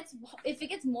 if it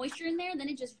gets moisture in there, then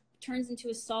it just turns into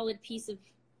a solid piece of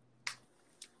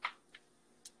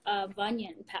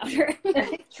onion powder.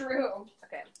 True.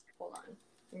 Okay, hold on.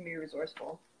 Let me be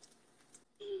resourceful.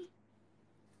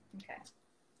 Okay.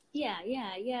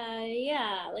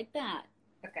 Yeah, like that.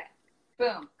 Okay.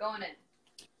 Boom. Going in.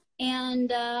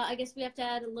 And I guess we have to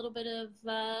add a little bit of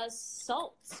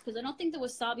salt because I don't think the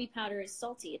wasabi powder is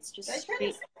salty. It's just.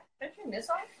 Did I turn this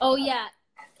on? Oh yeah.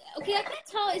 Okay, I can't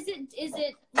tell.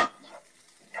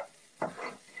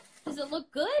 Does it look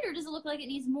good or does it look like it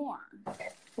needs more?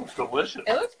 Looks delicious.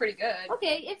 It looks pretty good.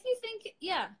 Okay, if you think,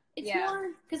 it's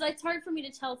more because it's hard for me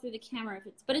to tell through the camera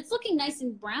but it's looking nice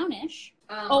and brownish.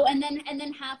 And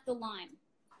then half the lime.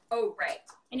 Oh right.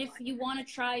 And if you want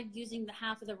to try using the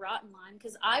half of the rotten lime,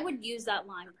 because I would use that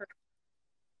lime.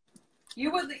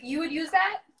 You would use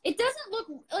that? It doesn't look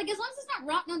like, as long as it's not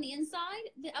rotten on the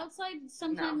inside, the outside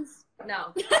sometimes.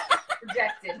 No.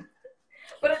 Rejected.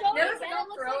 But Show notice it, I man.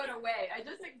 don't It throw looks it away. I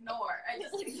just ignore.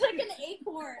 It looks like an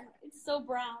acorn. It's so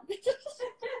brown.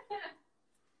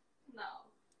 No.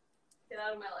 Get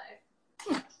out of my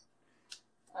life.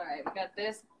 All right, we got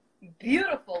this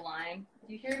beautiful lime.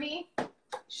 You hear me?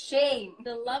 Shame.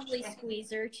 The lovely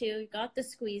squeezer too. You got the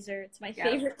squeezer. It's my Yeah.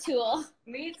 favorite tool.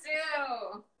 Me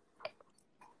too.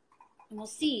 And we'll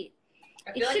see.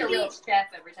 I feel like should a real be- chef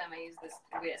every time I use this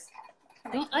whisk.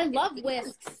 I love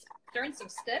whisks. Stirring some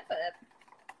stuff up.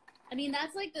 I mean,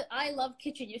 that's like I love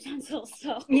kitchen utensils.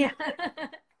 So. Yeah.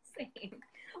 Same.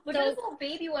 Look So- at this little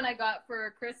baby one I got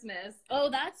for Christmas. Oh,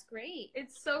 that's great.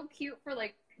 It's so cute for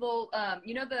like little,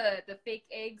 the fake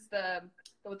eggs,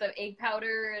 with the egg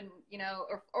powder and,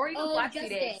 or even flaxseed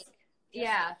just eggs. egg.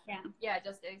 Yeah. Yeah. Yeah,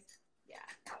 just eggs. Yeah.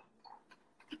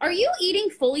 Are you eating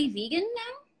fully vegan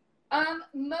now? It's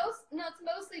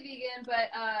mostly vegan, but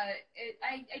I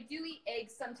do eat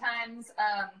eggs sometimes,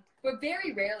 but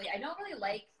very rarely. I don't really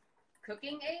like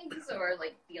cooking eggs or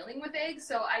like dealing with eggs,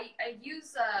 so I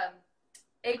use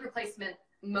egg replacement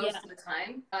most of the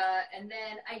time. And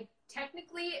then I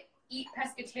technically eat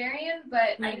pescatarian,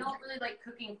 but I don't really like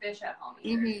cooking fish at home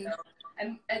either. Mhm.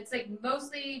 So it's like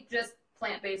mostly just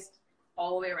plant-based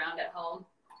all the way around at home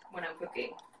when I'm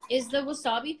cooking. Is the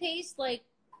wasabi paste like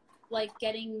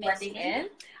getting mixed Blending in.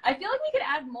 I feel like we could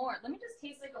add more. Let me just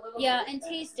taste like a little Yeah, bit. and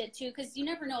taste it too, because you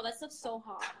never know. That stuff's so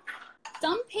hot.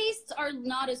 Some pastes are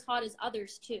not as hot as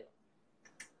others too.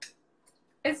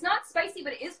 It's not spicy,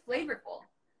 but it is flavorful.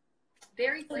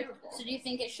 Very flavorful. So do you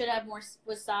think it should have more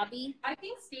wasabi? I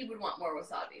think Steve would want more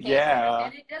wasabi. Yeah.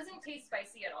 And it doesn't taste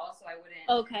spicy at all, so I wouldn't.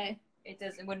 Okay. It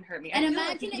wouldn't hurt me. And I feel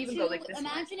imagine like you could it even too. go like this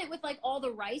Imagine it with like all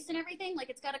the rice and everything. Like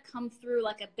it's got to come through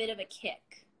like a bit of a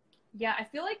kick. Yeah, I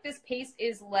feel like this paste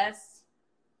is less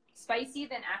spicy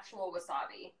than actual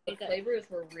wasabi. The Okay. flavors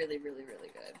were really, really, really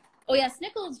good. Oh yeah,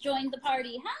 Snickles joined the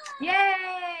party. Hi!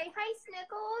 Yay! Hi,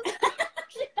 Snickles.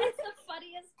 That's the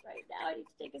funniest right now. I need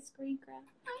to take a screen grab.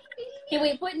 Okay,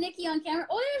 wait, put Nikki on camera.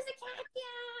 Oh, there's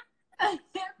a cat.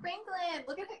 Yeah. Franklin,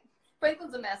 look at it.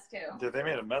 Franklin's a mess too. Yeah, they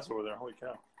made a mess over there. Holy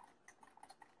cow.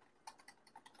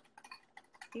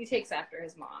 He takes after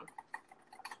his mom.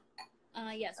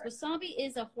 Yes, wasabi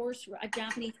is a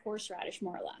Japanese horseradish,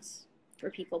 more or less, for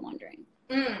people wondering.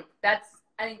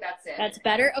 I think that's it. That's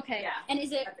better? Okay. Yeah. And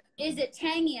is it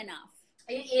tangy enough?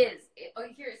 It is.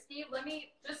 Here, Steve, let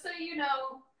me, just so you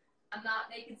know, I'm not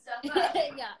making stuff up.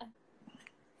 Yeah.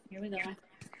 Here we go.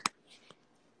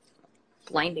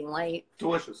 Blinding light.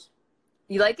 Delicious.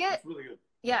 You like it? It's really good.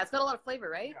 Yeah, it's got a lot of flavor,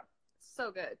 right? Yeah.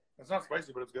 So good. It's not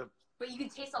spicy, but it's good. But you can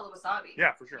taste all the wasabi.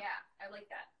 Yeah, for sure. Yeah, I like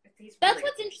that. It tastes That's really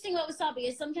what's interesting about wasabi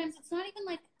is sometimes it's not even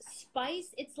like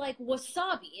spice. It's like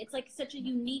wasabi. It's like such a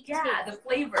unique taste. the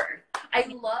flavor. I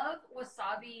love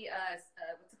wasabi,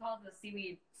 what's it called? The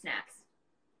seaweed snacks.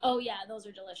 Oh yeah, those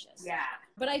are delicious. Yeah.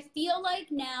 But I feel like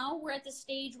now we're at the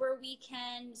stage where we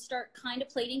can start kind of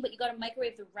plating, but you got to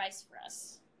microwave the rice for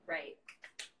us. Right.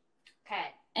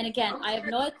 Okay. And again, I have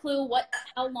no clue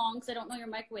how long, because I don't know your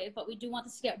microwave, but we do want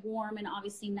this to get warm and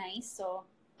obviously nice, so.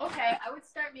 Okay, I would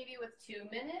start maybe with 2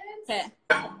 minutes.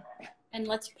 Okay. And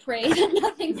let's pray that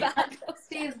nothing bad goes.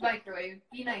 Steve's microwave.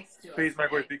 Be nice to us. Please,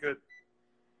 microwave, be good.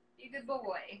 Be a good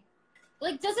boy.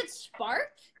 Like, does it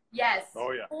spark? Yes.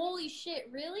 Oh yeah. Holy shit,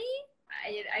 really?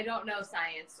 I don't know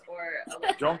science or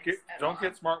Don't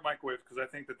get smart microwaves, because I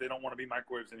think that they don't want to be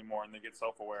microwaves anymore and they get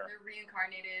self-aware. They're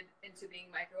reincarnated into being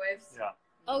microwaves. Yeah.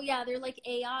 Oh yeah, they're like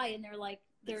AI and they're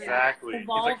Exactly. It's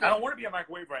evolving. like, I don't want to be a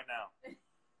microwave right now.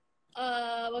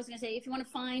 I was gonna say, if you want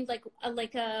to find like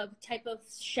a type of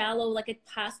shallow, like a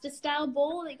pasta style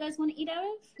bowl that you guys want to eat out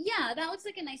of, yeah, that looks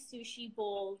like a nice sushi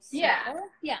bowl. Yeah.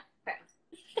 Yeah. Okay.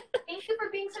 Thank you for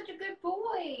being such a good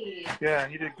boy. Yeah,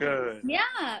 he did good. Yeah,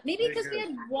 maybe Very because we good.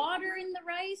 had water in the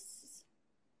rice.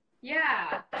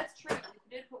 Yeah, that's true.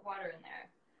 We did put water in there.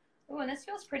 Oh, and this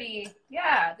feels pretty.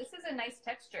 Yeah, this is a nice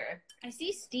texture. I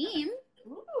see steam.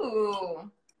 Ooh.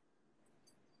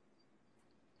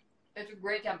 It's a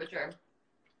great temperature.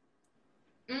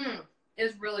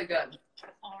 It's really good.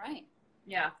 All right.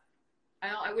 Yeah.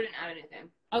 I wouldn't add anything.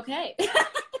 Okay.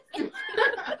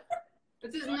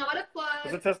 This is not a plug.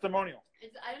 It's a testimonial.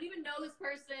 I don't even know this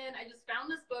person. I just found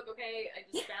this book, okay? I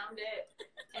just found it,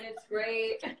 and it's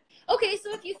great. Okay,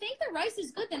 so if you think the rice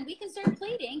is good, then we can start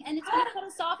plating, and it's going to cut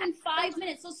us off in 5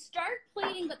 minutes. So start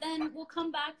plating, but then we'll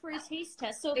come back for a taste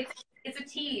test. So It's a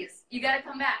tease. You gotta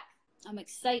come back. I'm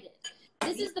excited.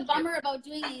 This is the bummer about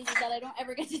doing these is that I don't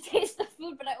ever get to taste the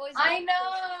food, but I always. I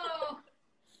know.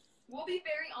 We'll be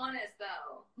very honest,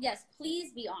 though. Yes,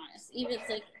 please be honest. Even if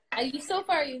it's like, so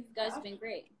far you guys have been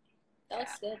great. That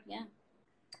looks good, yeah.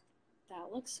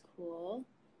 That looks cool.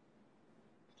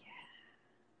 Yeah.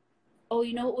 Oh,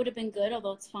 you know what would have been good,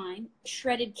 although it's fine?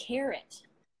 Shredded carrot.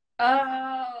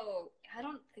 Oh, I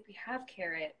don't think we have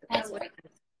carrot. That's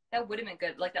That would have been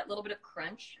good, like that little bit of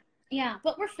crunch. Yeah,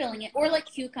 but we're filling it. Or like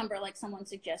cucumber, like someone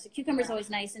suggested. Cucumber's always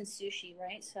nice in sushi,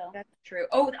 right? So That's true.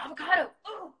 Oh, the avocado.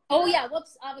 Oh yeah,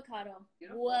 whoops, avocado.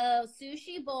 Beautiful. Whoa,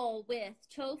 sushi bowl with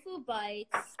tofu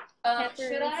bites.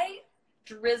 Should I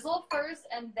drizzle first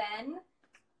and then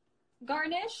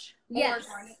garnish? Yes. Or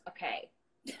garnish? Okay.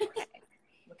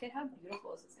 Look at how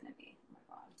beautiful this is going to be. Oh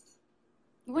my god.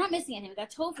 We're not missing anything. We got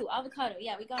tofu, avocado.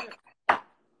 Yeah, we got it. I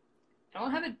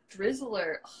don't have a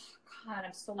drizzler. Oh god,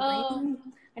 I'm so lame.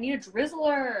 I need a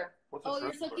drizzler. What's a Oh,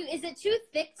 you're so drizzler? cute. Is it too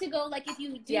thick to go, like if you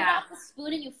do it Yeah. off the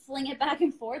spoon and you fling it back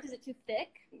and forth, is it too thick?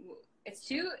 It's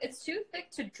too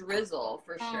thick to drizzle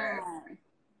for sure. Oh.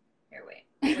 Here, wait.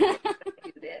 Let's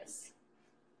do this.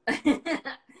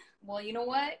 Well, you know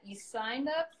what? You signed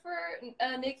up for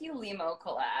a Nikki Limo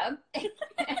collab.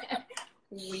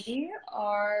 We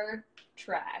are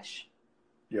trash.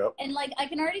 Yep. And like, I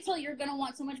can already tell you're gonna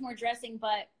want so much more dressing,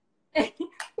 but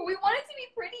We want it to be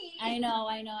pretty. I know.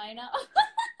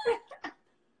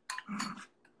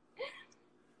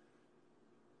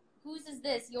 Whose is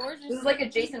this? Yours? Or This is like a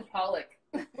Jason Pollock.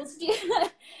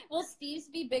 Will Steve's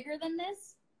be bigger than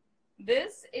this?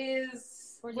 This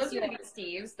is Or just what's gonna be yours?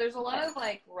 Steve's. There's a lot of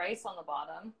like rice on the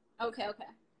bottom, Okay.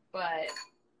 but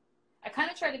I kind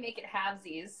of try to make it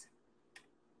halvesies.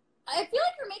 I feel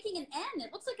like you're making an N.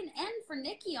 It looks like an N for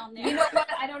Nikki on there. You know what?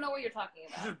 I don't know what you're talking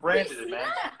She about. just branded it, man.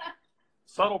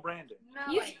 Subtle branding.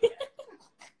 No You- idea.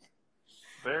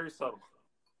 Very subtle.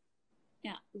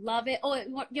 Yeah, love it.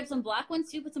 Oh, give some black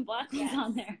ones too. Put some black ones Yes.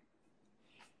 on there.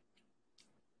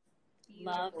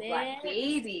 Love Beautiful black it.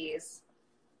 babies.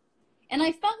 And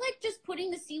I felt like just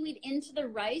putting the seaweed into the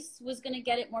rice was going to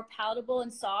get it more palatable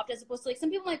and soft, as opposed to like some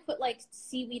people might put like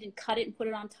seaweed and cut it and put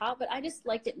it on top, but I just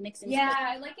liked it mixed into Yeah,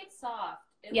 I like it soft.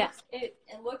 Yeah. It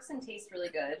looks and tastes really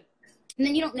good. And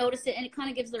then you don't notice it, and it kind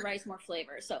of gives the rice more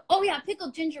flavor. So, oh yeah,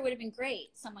 pickled ginger would have been great,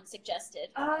 someone suggested.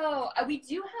 Oh, we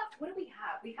do have, what do we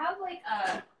have? We have like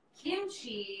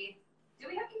kimchi. Do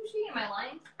we have kimchi? Am I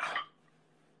lying?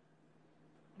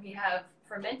 We have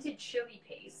fermented chili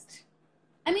paste.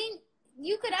 I mean,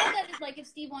 you could add that as like if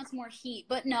Steve wants more heat,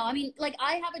 but no, I mean, like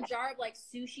I have a jar of like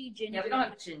sushi ginger. Yeah, we don't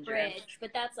have ginger. Fridge,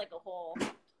 but that's like a whole.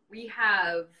 We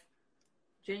have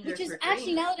ginger. Which is for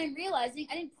actually, drinks. now that I'm realizing,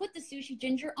 I didn't put the sushi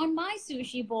ginger on my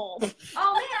sushi bowl.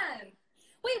 Oh man!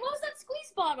 Wait, what was that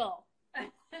squeeze bottle?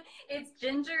 It's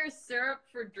ginger syrup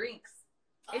for drinks.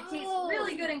 It tastes Oh.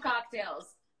 really good in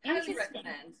cocktails. Highly Interesting.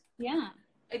 recommend. Yeah.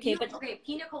 Okay,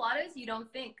 pina coladas, you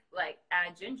don't think like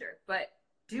add ginger, but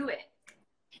do it.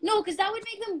 No, because that would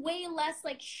make them way less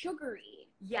like sugary.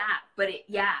 Yeah, but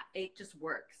it just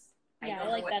works. Yeah, I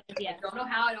don't like know that. Yeah. I don't know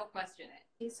how. I don't question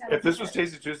it. If this was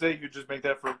Tasty Tuesday, you'd just make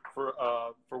that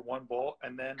for one bowl,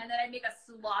 and then I'd make a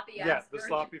sloppy ass yeah, the version.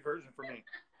 sloppy version for me.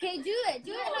 Okay, do it.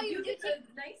 Do it how you do. get the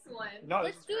nice one. No,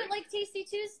 Let's do it like Tasty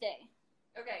Tuesday.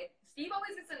 Okay, Steve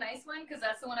always gets a nice one because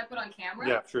that's the one I put on camera.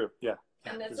 Yeah, true. Yeah.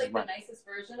 And that's This like is the mine. nicest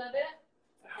version of it.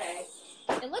 Okay.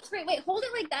 It looks great. Wait, hold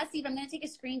it like that, Steve. I'm gonna take a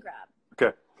screen grab.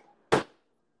 Okay.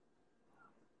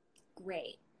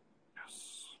 Great.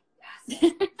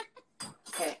 Yes.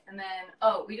 Okay, and then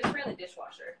we just ran the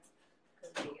dishwasher.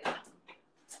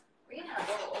 We can have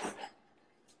bowls.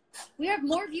 We have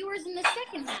more viewers in the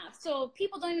second half, so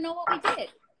people don't even know what we did.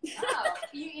 Oh,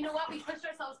 you know what? We pushed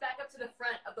ourselves back up to the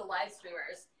front of the live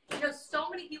streamers. You know, so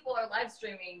many people are live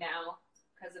streaming now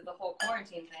because of the whole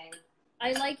quarantine thing.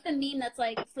 I like the meme that's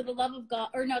like, for the love of God,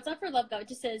 or no, it's not for the love of God. It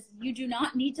just says, you do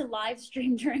not need to live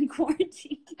stream during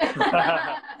quarantine.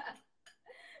 Everyone's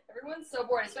so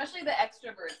bored, especially the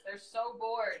extroverts. They're so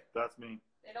bored. That's me.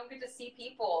 They don't get to see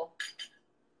people.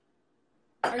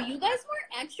 Are you guys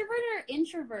more extroverted or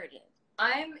introverted?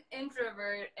 I'm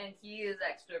introvert and he is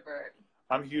extrovert.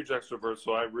 I'm a huge extrovert,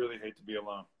 so I really hate to be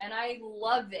alone. And I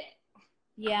love it.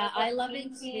 Yeah, I love it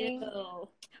painting. too.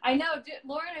 I know,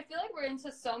 Lauren, I feel like we're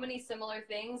into so many similar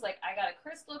things. Like, I got a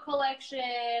crystal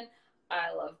collection.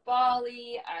 I love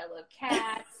Bali. I love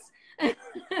cats.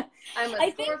 I'm a I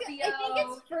Scorpio. think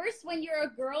it's first when you're a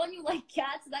girl and you like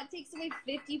cats, that takes away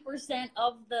 50%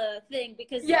 of the thing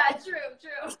because Yeah,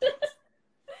 true.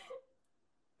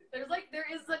 There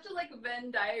is such a like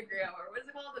Venn diagram, or what is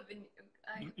it called?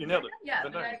 You nailed it. Yeah,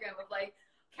 Venn Venn diagram. diagram of like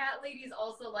cat ladies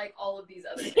also like all of these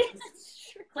other things.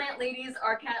 Plant ladies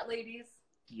are cat ladies.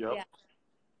 Yep. Yeah.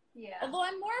 Yeah. Although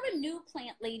I'm more of a new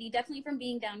plant lady, definitely from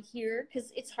being down here,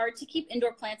 because it's hard to keep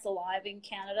indoor plants alive in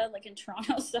Canada, like in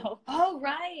Toronto. So Oh,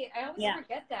 right. I always Yeah.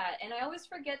 forget that. And I always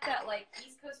forget that, like,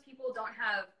 East Coast people don't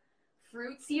have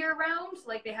fruits year round.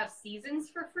 Like, they have seasons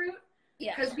for fruit.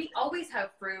 yeah, Because we always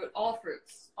have fruit, all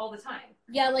fruits, all the time.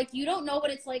 yeah, like you don't know what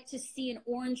it's like to see an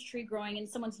orange tree growing in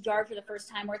someone's yard for the first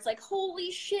time, where it's like, holy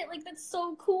shit, like that's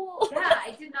so cool. Yeah, I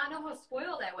did not know how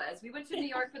spoiled I was. We went to New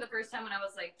York for the first time when I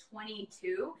was, like,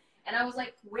 22. And I was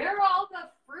like, where are all the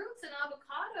fruits and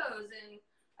avocados? And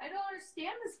I don't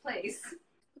understand this place.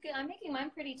 Okay, I'm making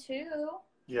mine pretty, too.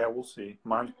 Yeah, we'll see.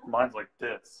 Mine's like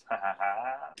this. Ha ha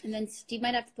ha. And then Steve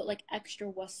might have to put like extra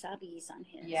wasabis on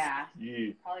his. Yeah,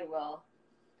 Yeah. probably will.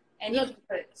 And you can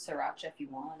put sriracha if you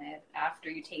wanted after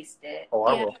you taste it. Oh,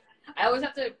 I Yeah. will. I always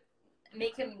have to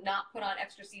make him not put on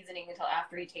extra seasoning until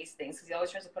after he tastes things because he always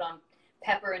tries to put on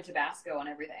pepper and Tabasco on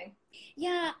everything.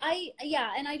 Yeah,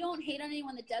 and I don't hate on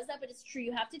anyone that does that, but it's true.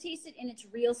 You have to taste it in its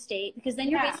real state because then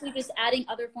you're Yeah. basically just adding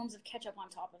other forms of ketchup on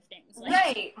top of things. Like,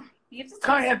 Right. You have to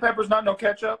Cayenne pepper's not no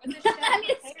ketchup. I mean,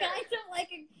 it's kind of like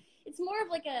it's more of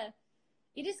like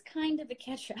it is kind of a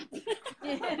ketchup.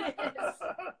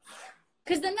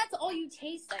 Because then that's all you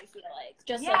taste, I feel like.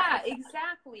 Just yeah, like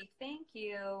exactly. Thank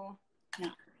you. Yeah.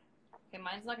 Okay,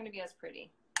 mine's not going to be as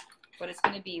pretty, but it's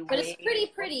going to be But it's way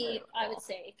pretty, more I would flavorful.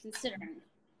 say, considering.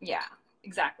 Yeah,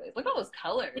 exactly. Look at all those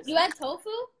colors. Did you add tofu?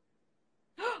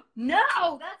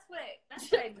 No, that's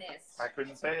what I missed. I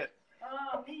couldn't say it.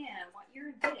 Oh, man, what you're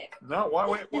a dick. No, why?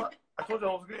 Wait, what? I told you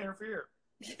I was going to interfere.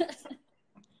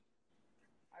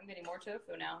 I'm getting more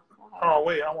tofu now. Oh,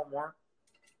 wait, I want more.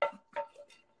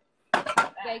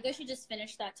 Yeah, I guess you just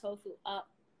finish that tofu up.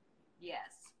 Yes.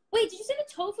 Wait, did you say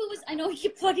the tofu was, I know we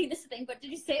keep plugging this thing, but did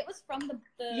you say it was from the...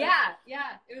 Yeah,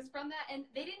 it was from that, and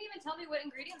they didn't even tell me what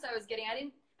ingredients I was getting. I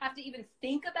didn't have to even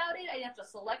think about it. I didn't have to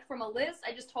select from a list.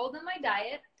 I just told them my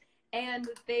diet, and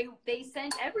they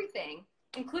sent everything.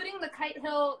 including the Kite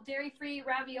Hill dairy-free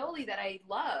ravioli that I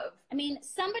love. I mean,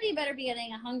 somebody better be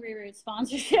getting a Hungry Root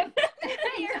sponsorship in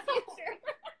the near future.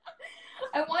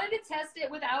 I wanted to test it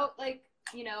without, like,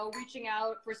 you know, reaching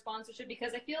out for sponsorship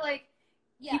because I feel like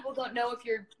people don't know if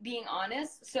you're being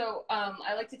honest. So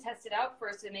I like to test it out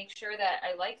first to make sure that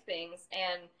I like things.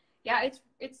 And yeah,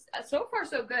 it's so far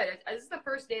so good. This is the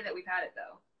first day that we've had it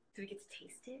though. Do we get to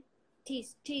taste it?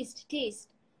 Taste.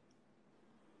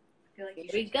 I feel like Here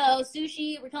we go.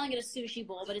 Sushi. We're calling it a sushi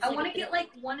bowl, but it's I want to get like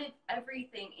one of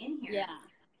everything in here. Yeah.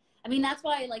 I mean, that's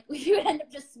why like we would end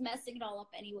up just messing it all up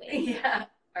anyway. Yeah.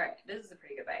 All right. This is a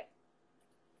pretty good bite.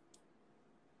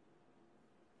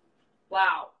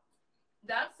 Wow.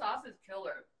 That sauce is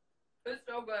killer. It's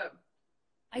so good.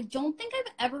 I don't think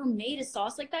I've ever made a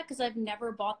sauce like that because I've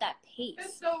never bought that paste.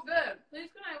 It's so good. Please,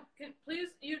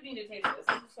 you need to taste this.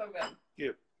 This is so good.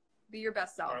 Yeah. Be your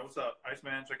best self. All right, what's up?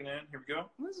 Iceman checking in. Here we go.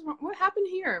 What happened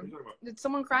here? What are you talking about? Did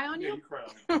someone cry on Yeah, you? you cry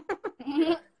on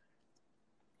me.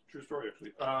 True story, actually.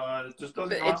 It just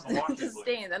doesn't go out in the wash It's usually.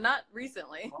 stained, and not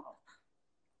recently. Wow.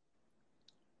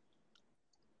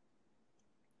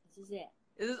 This is it.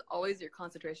 This is always your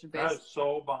concentration That base. is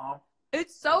so bomb.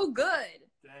 It's so good.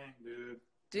 Dang, dude.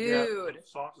 Dude. Yeah, the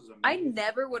sauce is I amazing.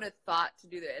 never would have thought to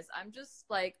do this. I'm just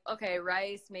like, okay,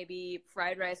 rice, maybe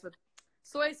fried rice with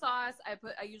soy sauce.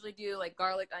 I usually do like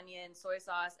garlic, onion, soy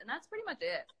sauce, and that's pretty much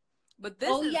it. But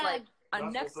this is like a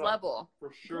That's next what's up. level.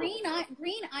 For sure.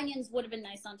 Green onions would have been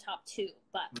nice on top too,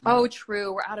 but Oh,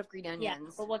 true. We're out of green yeah.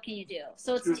 onions. But what can you do?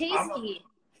 So it's Dude, tasty.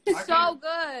 I So can't-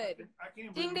 good. I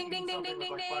can't Ding, believe ding, we ding, eat ding, something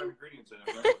ding, with, ding, like 5 ding. ingredients in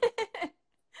it.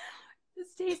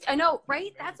 This tastes. I know,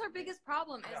 right? That's our biggest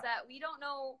problem is that we don't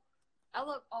know.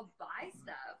 I'll buy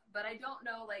stuff, but I don't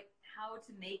know like how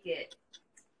to make it.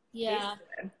 Yeah. taste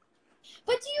good.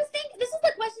 But do you think this is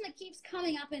the question that keeps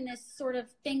coming up in this sort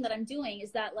of thing that I'm doing?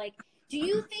 Is that like, do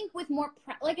you think with more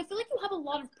like I feel like you have a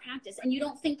lot of practice, and you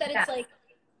don't think that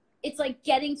it's like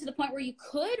getting to the point where you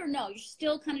could, or no, you're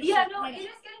still kind of Yeah, no, it is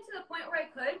getting to the point where I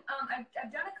could.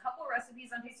 I've done a couple recipes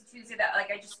on Tasty Tuesday that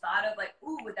like I just thought of like,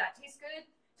 ooh, would that taste good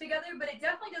together? But it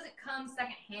definitely doesn't come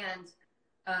secondhand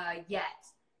yet,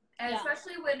 and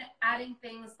especially when adding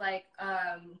things like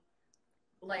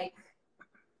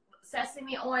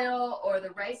sesame oil or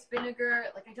the rice vinegar.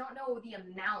 Like I don't know the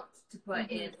amount to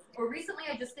put in. Or recently,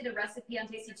 I just did a recipe on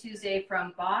Tasty Tuesday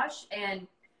from Bosch, and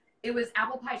it was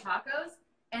apple pie tacos.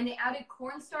 And they added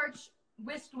cornstarch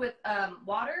whisked with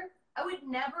water. I would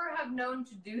never have known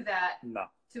to do that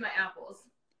to my apples.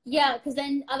 Yeah, because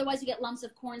then otherwise you get lumps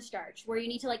of cornstarch where you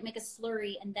need to like make a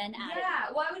slurry and then add it.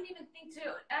 Yeah, well, I wouldn't even think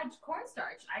to add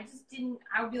cornstarch. I just didn't.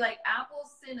 I would be like apple,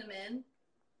 cinnamon.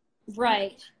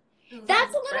 Right.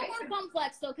 That's a little Right. more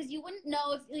complex though, because you wouldn't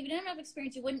know if you didn't have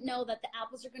experience. You wouldn't know that the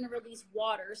apples are going to release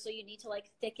water, so you need to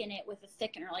like thicken it with a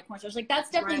thickener like cornstarch. Like that's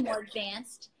definitely more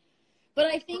advanced. But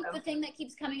I think the thing that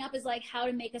keeps coming up is like how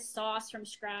to make a sauce from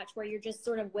scratch where you're just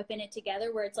sort of whipping it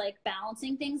together, where it's like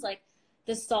balancing things like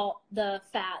the salt, the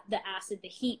fat, the acid, the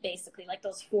heat, basically like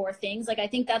those 4 things. Like I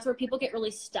think that's where people get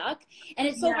really stuck, and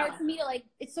it's so hard for me to like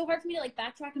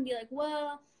backtrack and be like,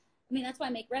 well, I mean that's why I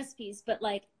make recipes, but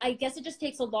like I guess it just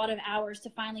takes a lot of hours to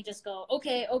finally just go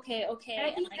okay. And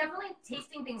I think definitely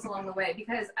tasting things along the way,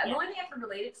 because the only thing I can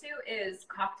relate it to is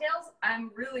cocktails.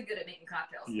 I'm really good at making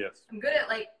cocktails. Yes. I'm good at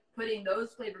like putting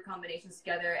those flavor combinations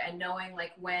together and knowing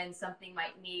like when something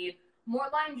might need more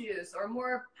lime juice or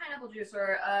more pineapple juice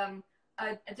or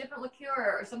a different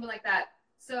liqueur or something like that.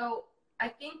 So I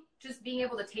think just being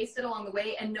able to taste it along the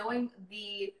way and knowing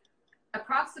the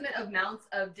approximate amounts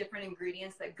of different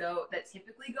ingredients that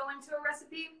typically go into a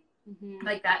recipe,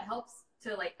 like that helps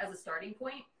to like as a starting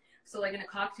point. So like in a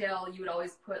cocktail, you would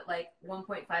always put like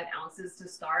 1.5 ounces to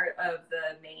start of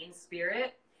the main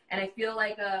spirit. And I feel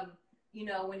like you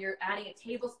know, when you're adding a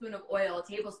tablespoon of oil, a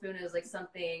tablespoon is like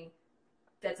something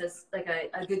that's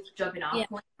a good jumping off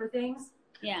point for things.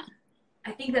 Yeah.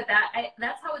 I think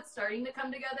that's how it's starting to come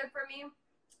together for me.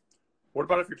 What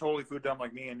about if you're totally food dumb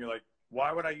like me and you're like,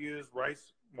 why would I use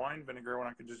rice wine vinegar when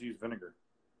I could just use vinegar?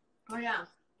 Oh, yeah.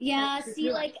 Yeah,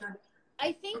 see, like,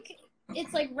 I think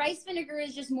it's like rice vinegar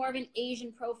is just more of an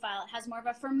Asian profile. It has more of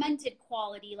a fermented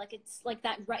quality. Like it's like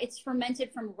that, it's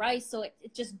fermented from rice, so it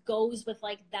just goes with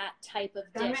like that type of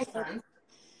dish. That makes sense.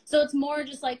 So it's more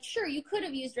just like, sure, you could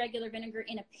have used regular vinegar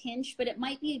in a pinch, but it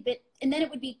might be a bit, and then it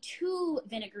would be too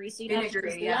vinegary, so you'd have to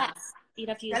use less. You'd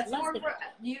have to use less.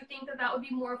 Do you think that would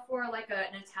be more for like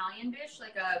an Italian dish,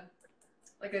 like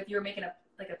if you were making a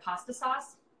pasta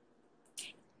sauce?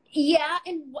 Yeah,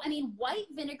 and I mean, white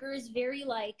vinegar is very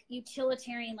like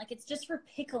utilitarian. Like it's just for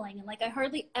pickling, and like I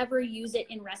hardly ever use it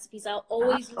in recipes. I'll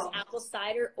always use apple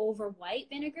cider over white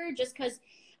vinegar, just because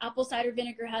apple cider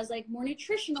vinegar has like more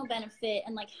nutritional benefit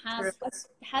and like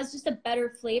has just a better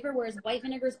flavor, whereas white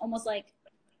vinegar is almost like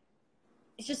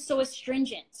it's just so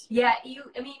astringent. Yeah,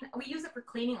 I mean, we use it for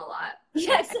cleaning a lot.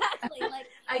 Yeah, exactly. Like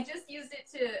I just used it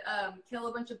to kill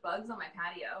a bunch of bugs on my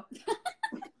patio.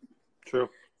 True.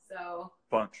 So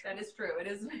bunch. That is true. It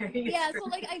is very yeah. So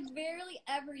like I rarely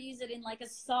ever use it in like a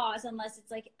sauce unless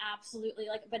it's like absolutely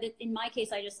like. But in my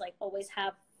case, I just like always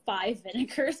have 5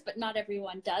 vinegars, but not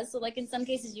everyone does. So like in some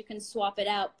cases you can swap it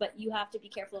out, but you have to be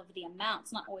careful of the amount.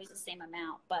 It's not always the same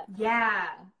amount, but yeah.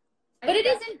 But it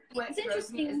isn't. It's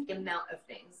interesting is the amount of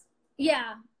things.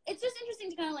 Yeah, it's just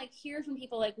interesting to kind of like hear from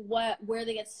people like where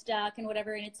they get stuck and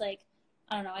whatever. And it's like,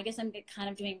 I don't know. I guess I'm kind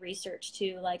of doing research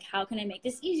too. Like, how can I make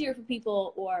this easier for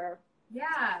people? Or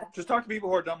yeah, just talk to people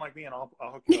who are dumb like me, and I'll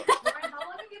hook you up. Lauren, how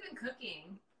long have you been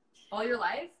cooking? All your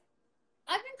life?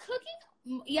 I've been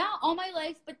cooking, yeah, all my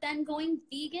life. But then going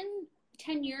vegan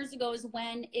 10 years ago is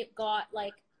when it got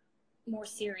like more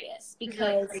serious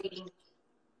because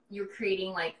you're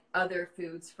creating like other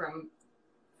foods from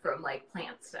like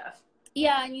plant stuff.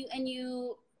 Yeah, and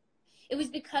you it was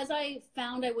because I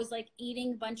found I was like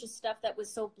eating a bunch of stuff that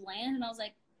was so bland, and I was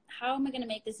like, how am I going to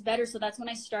make this better? So that's when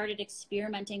I started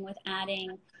experimenting with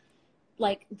adding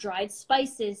like dried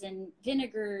spices and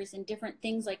vinegars and different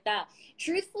things like that.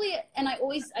 Truthfully, and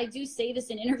I do say this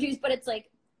in interviews, but it's like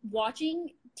watching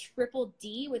Triple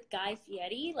D with Guy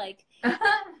Fieri, like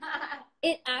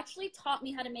it actually taught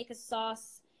me how to make a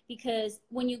sauce. Because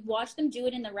when you watch them do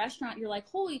it in the restaurant, you're like,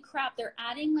 holy crap, they're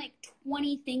adding like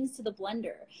 20 things to the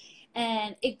blender.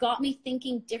 And it got me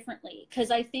thinking differently.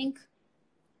 Because I think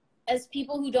as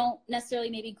people who don't necessarily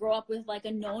maybe grow up with like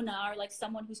a Nona or like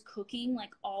someone who's cooking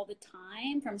like all the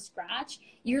time from scratch,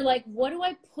 you're like, what do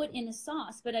I put in a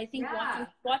sauce? But I think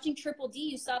watching Triple D,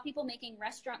 you saw people making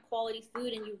restaurant quality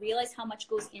food and you realize how much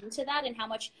goes into that and how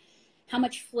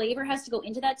much flavor has to go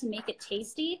into that to make it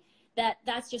tasty.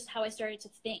 That's just how I started to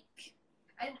think.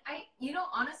 And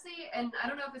honestly, and I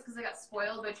don't know if it's because I got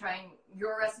spoiled by trying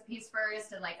your recipes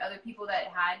first and like other people that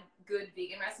had good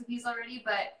vegan recipes already,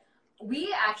 but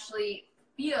we actually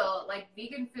feel like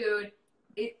vegan food,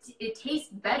 it tastes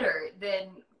better than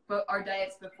our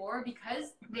diets before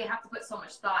because they have to put so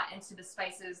much thought into the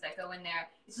spices that go in there.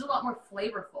 It's just a lot more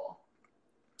flavorful.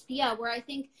 Yeah, where I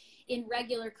think in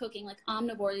regular cooking, like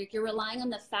omnivore, like you're relying on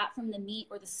the fat from the meat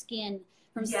or the skin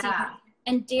from seafood.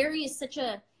 And dairy is such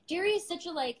a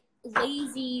like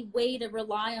lazy way to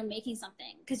rely on making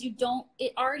something because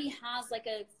it already has like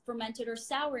a fermented or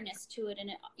sourness to it, and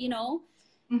it,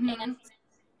 mm-hmm.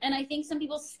 and I think some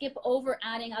people skip over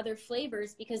adding other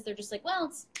flavors because they're just like,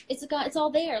 well, it's all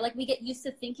there. Like we get used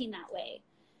to thinking that way.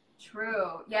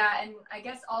 True. Yeah, and I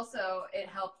guess also it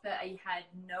helped that I had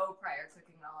no prior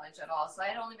cooking knowledge at all. So I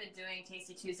had only been doing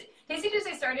Tasty Tuesday. Tasty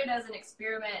Tuesday started as an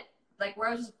experiment, like where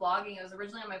I was just blogging. It was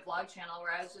originally on my vlog channel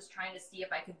where I was just trying to see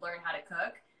if I could learn how to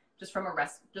cook just from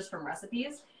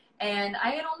recipes. And I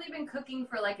had only been cooking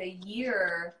for like a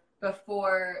year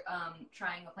before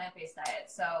trying a plant-based diet.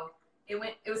 So it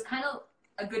was kind of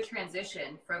a good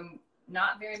transition from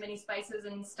not very many spices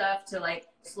and stuff to like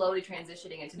slowly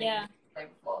transitioning into making it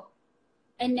flavorful.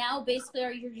 And now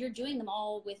basically you're doing them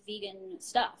all with vegan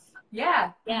stuff.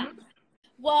 Yeah. Yeah. Mm-hmm.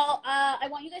 Well, I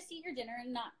want you guys to eat your dinner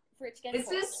and not for it to get This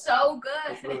cold. is so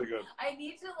good. It's really good. I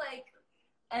need to like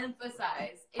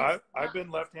emphasize. I've been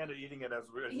left-handed eating it as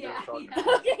you guys talking.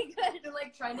 Yeah. Okay, good. And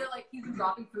like trying to like he's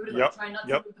dropping food and like trying not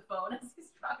to move the phone as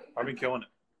he's dropping food. I've been killing it.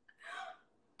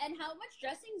 And how much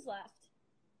dressing's left?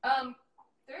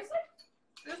 There's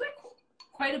like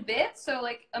quite a bit. So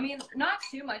like I mean not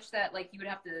too much that like you would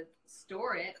have to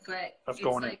store it, but that's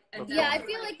going like in. I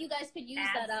feel like you guys could use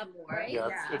that up, right? Yeah,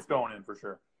 it's going in for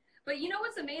sure. But you know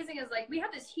what's amazing is like we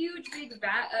have this huge big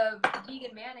vat of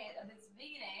vegan mayonnaise, of this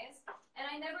veganese, and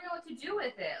I never know what to do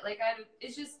with it. Like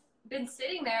it's just been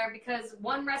sitting there because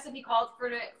one recipe called for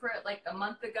it like a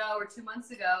month ago or 2 months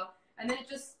ago, and then I'm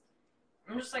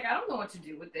just like I don't know what to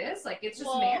do with this. Like it's just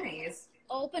mayonnaise.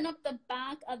 Open up the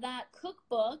back of that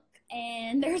cookbook,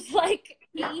 and there's like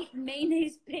 8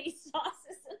 mayonnaise-based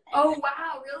sauces in there. Oh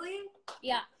wow, really?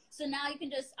 Yeah. So now you can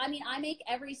just I make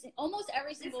almost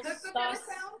every single sauce.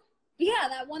 Yeah,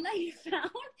 that one that you found.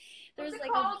 There's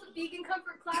like called? The Vegan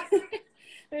Comfort Classic.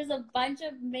 There's a bunch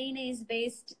of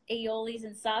mayonnaise-based aiolis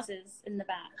and sauces in the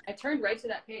back. I turned right to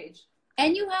that page.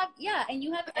 And you have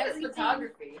everything.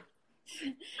 Photography.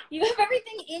 You have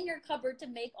everything in your cupboard to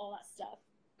make all that stuff.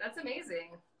 That's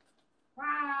amazing.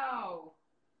 Wow.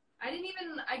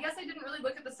 I guess I didn't really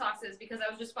look at the sauces because I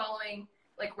was just following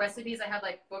like recipes. I had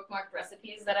like bookmarked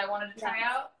recipes that I wanted to try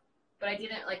out, but I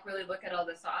didn't like really look at all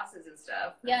the sauces and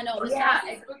stuff. Yeah, no.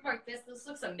 I bookmarked this. This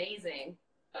looks amazing.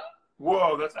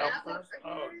 Whoa, that's apple.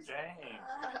 Oh,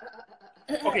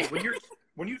 dang. Okay,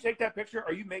 when you take that picture,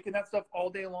 are you making that stuff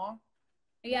all day long?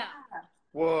 Yeah.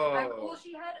 Whoa. Well,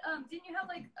 she had. Didn't you have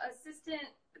like assistant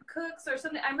cooks or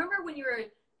something? I remember when you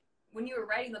were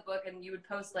writing the book and you would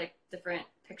post like different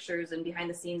pictures and behind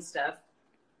the scenes stuff.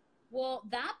 Well,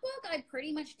 that book I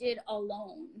pretty much did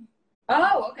alone.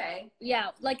 Oh, okay. Yeah,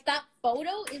 like that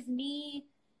photo is me.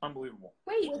 Unbelievable.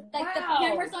 Wait, Like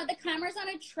the camera's on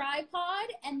a tripod,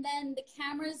 and then the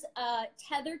camera's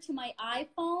tethered to my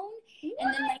iPhone,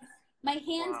 and then like my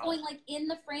hands going like in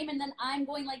the frame, and then I'm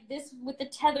going like this with the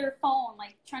tether phone,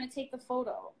 like trying to take the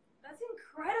photo. That's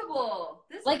incredible.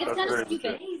 This like it's kind of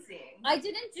stupid. Amazing. I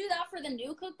didn't do that for the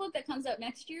new cookbook that comes out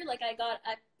next year. Like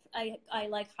I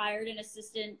like hired an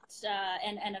assistant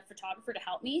and a photographer to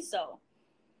help me. So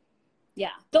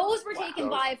yeah, those were taken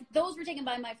by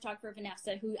my photographer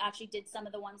Vanessa, who actually did some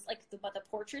of the ones like the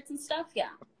portraits and stuff. Yeah.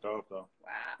 Dope though.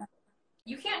 Wow.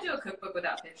 You can't do a cookbook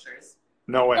without pictures.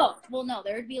 No way. Oh, well, no,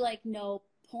 there would be like no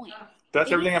point.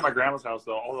 That's everything at my grandma's house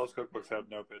though. All those cookbooks have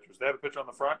no pictures. They have a picture on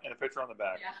the front and a picture on the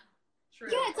back. Yeah. True.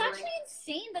 Yeah, it's actually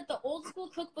insane that the old school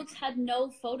cookbooks had no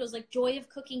photos. Like Joy of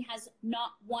Cooking has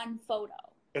not one photo.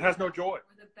 It has no joy.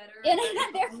 And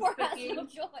therefore has no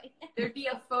joy. There'd be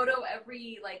a photo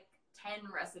every like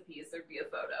 10 recipes. There'd be a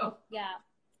photo. Yeah,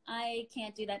 I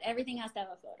can't do that. Everything has to have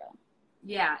a photo.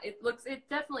 Yeah, it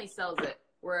definitely sells it.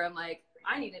 Where I'm like,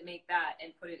 I need to make that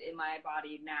and put it in my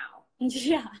body now.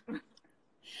 Yeah.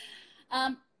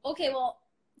 Okay, well,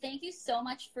 thank you so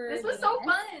much for this was so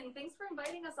fun. Thanks for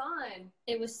inviting us on.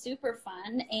 It was super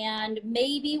fun, and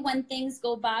maybe when things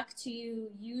go back to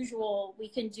usual, we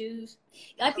can do.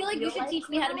 I feel like you should teach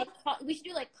me how to make. We should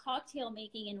do like cocktail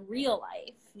making in real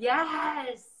life.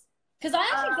 Yes. Because I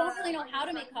actually don't really know how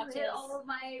to make cocktails. Hit all of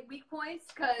my weak points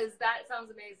because that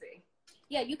sounds amazing.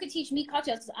 Yeah, you could teach me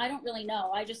cocktails because I don't really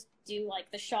know. I just do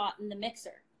like the shot and the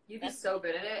mixer. You'd be so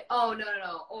good at it. Oh, no.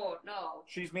 Oh, no.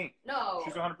 She's me. No.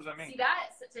 She's 100% me. See,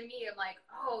 that, to me, I'm like,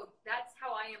 oh, that's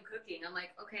how I am cooking. I'm like,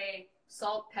 okay,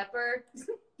 salt, pepper.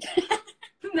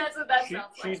 That's what that sounds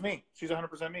like. She's me. She's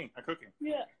 100% me. I'm cooking.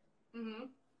 Yeah. Mm-hmm.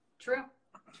 True.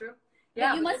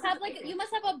 Yeah, you must have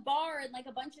a bar and like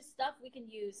a bunch of stuff we can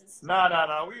use. No.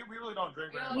 We really don't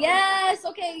drink very much. Yes.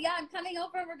 Okay. Yeah, I'm coming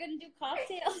over. We're gonna do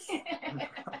cocktails.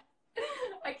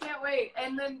 I can't wait.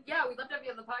 And then we'd love to have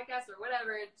you on the podcast or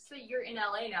whatever. Just that you're in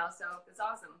LA now, so it's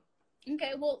awesome.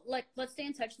 Okay. Well, like let's stay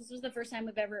in touch. This was the first time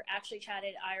we've ever actually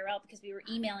chatted IRL because we were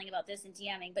emailing about this and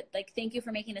DMing. But like, thank you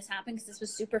for making this happen because this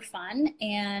was super fun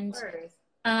and. This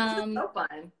is so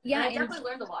fun. Yeah, and I definitely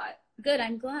learned a lot. Good,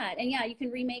 I'm glad. And yeah, you can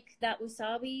remake that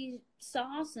wasabi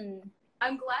sauce and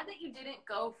I'm glad that you didn't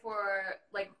go for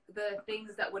like the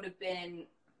things that would have been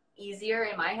easier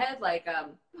in my head, like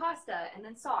pasta and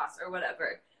then sauce or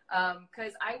whatever.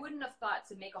 Because I wouldn't have thought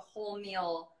to make a whole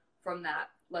meal from that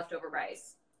leftover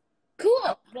rice.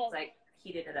 Cool. Well, like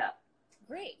heated it up.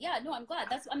 Great. Yeah, no, I'm glad.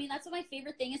 That's what my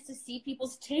favorite thing is, to see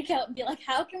people's takeout and be like,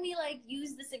 how can we like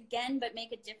use this again but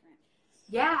make it different?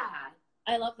 Yeah.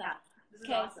 I love that. This is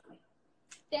awesome.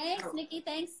 Thanks, Nikki.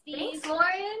 Thanks, Steve. Thanks,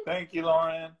 Lauren. Thank you,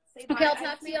 Lauren. Okay, I'll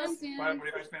talk to you all soon. Bye,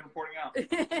 everybody. Iceman reporting out.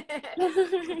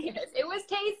 Yes, it was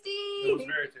tasty. It was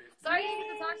very tasty. Sorry I didn't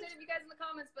get to talk to any of you guys in the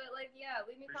comments, but like,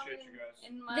 leave me a comment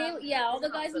in my. All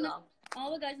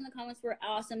the guys in the comments were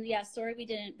awesome. Yeah, sorry we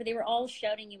didn't, but they were all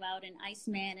shouting you out and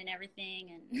Iceman and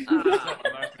everything. And you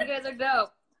guys are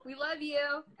dope. We love you.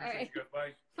 All right.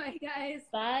 Bye. Bye, guys.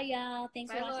 Bye, y'all.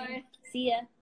 Thanks for watching. Lauren. See ya.